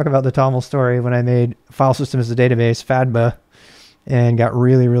 Tomorrow we'll talk about the TOML story when I made file system as a database, FADBA, and got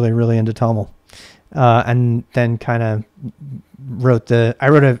really, really, really into TOML. And then kind of I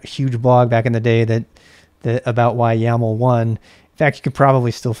wrote a huge blog back in the day that about why YAML won. In fact, you could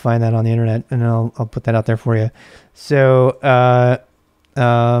probably still find that on the internet, and I'll put that out there for you. So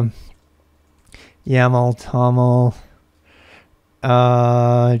YAML, TOML,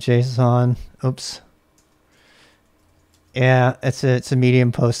 JSON. Oops. Yeah, it's a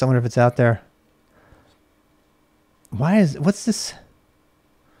Medium post. I wonder if it's out there. What's this?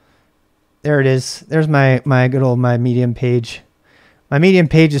 There it is. There's my good old Medium page. My Medium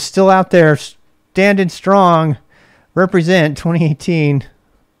page is still out there, standing strong. Represent 2018.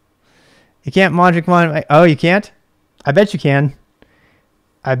 You can't Magic Wand. Oh, you can't? I bet you can.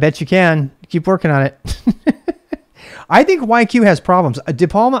 I bet you can. Keep working on it. I think YQ has problems. De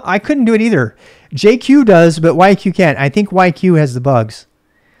Palma, I couldn't do it either. JQ does, but YQ can't. I think YQ has the bugs.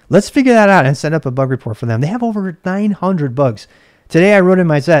 Let's figure that out and set up a bug report for them. They have over 900 bugs. Today I wrote in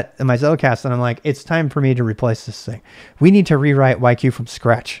my Zettelcast, and I'm like, it's time for me to replace this thing. We need to rewrite YQ from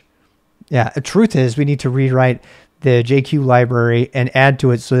scratch. Yeah, the truth is we need to rewrite the JQ library and add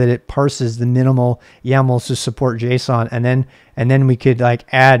to it so that it parses the minimal YAMLs to support JSON, and then we could like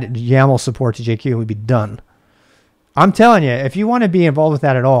add YAML support to JQ and we'd be done. I'm telling you, if you want to be involved with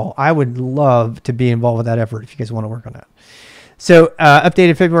that at all, I would love to be involved with that effort if you guys want to work on that. So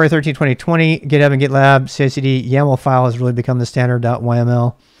updated February 13, 2020, GitHub and GitLab, CI/CD YAML file has really become the standard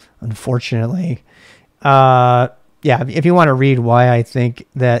 .yml, unfortunately. Yeah, if you want to read why I think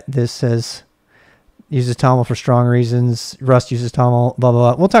that this says uses TOML for strong reasons, Rust uses TOML, blah,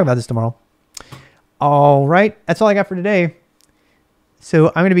 blah, blah. We'll talk about this tomorrow. All right, that's all I got for today.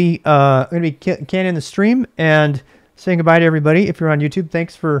 So I'm going to be canning the stream and saying goodbye to everybody. If you're on YouTube,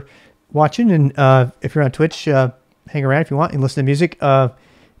 thanks for watching. And if you're on Twitch, hang around if you want and listen to music. Come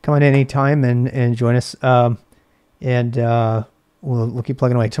on any time and join us. We'll keep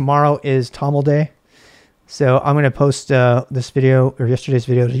plugging away. Tomorrow is TOML Day. So I'm going to post this video or yesterday's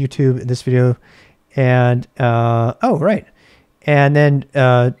video to YouTube, this video. And, oh, right. And then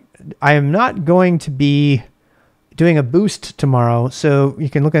I am not going to be doing a boost tomorrow. So you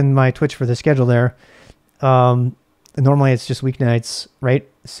can look in my Twitch for the schedule there. Normally it's just weeknights, right?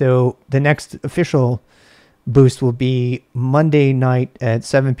 So the next official boost will be Monday night at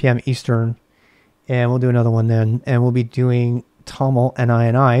 7 p.m. Eastern. And we'll do another one then. And we'll be doing TOML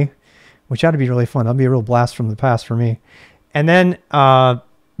NI, which ought to be really fun. That'll be a real blast from the past for me. And then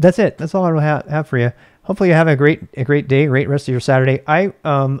that's it. That's all I have for you. Hopefully you have a great day, great rest of your Saturday. I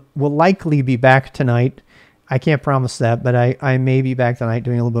will likely be back tonight. I can't promise that, but I may be back tonight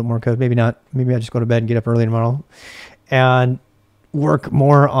doing a little bit more code. Maybe not. Maybe I just go to bed and get up early tomorrow and work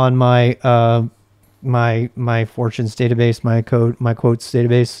more on my my fortunes database, my quotes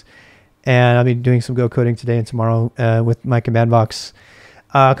database. And I'll be doing some Go coding today and tomorrow with my command box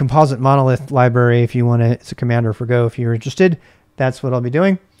composite monolith library. If you want to, it's a commander for Go. If you're interested, that's what I'll be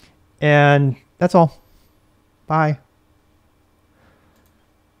doing. And that's all. Bye.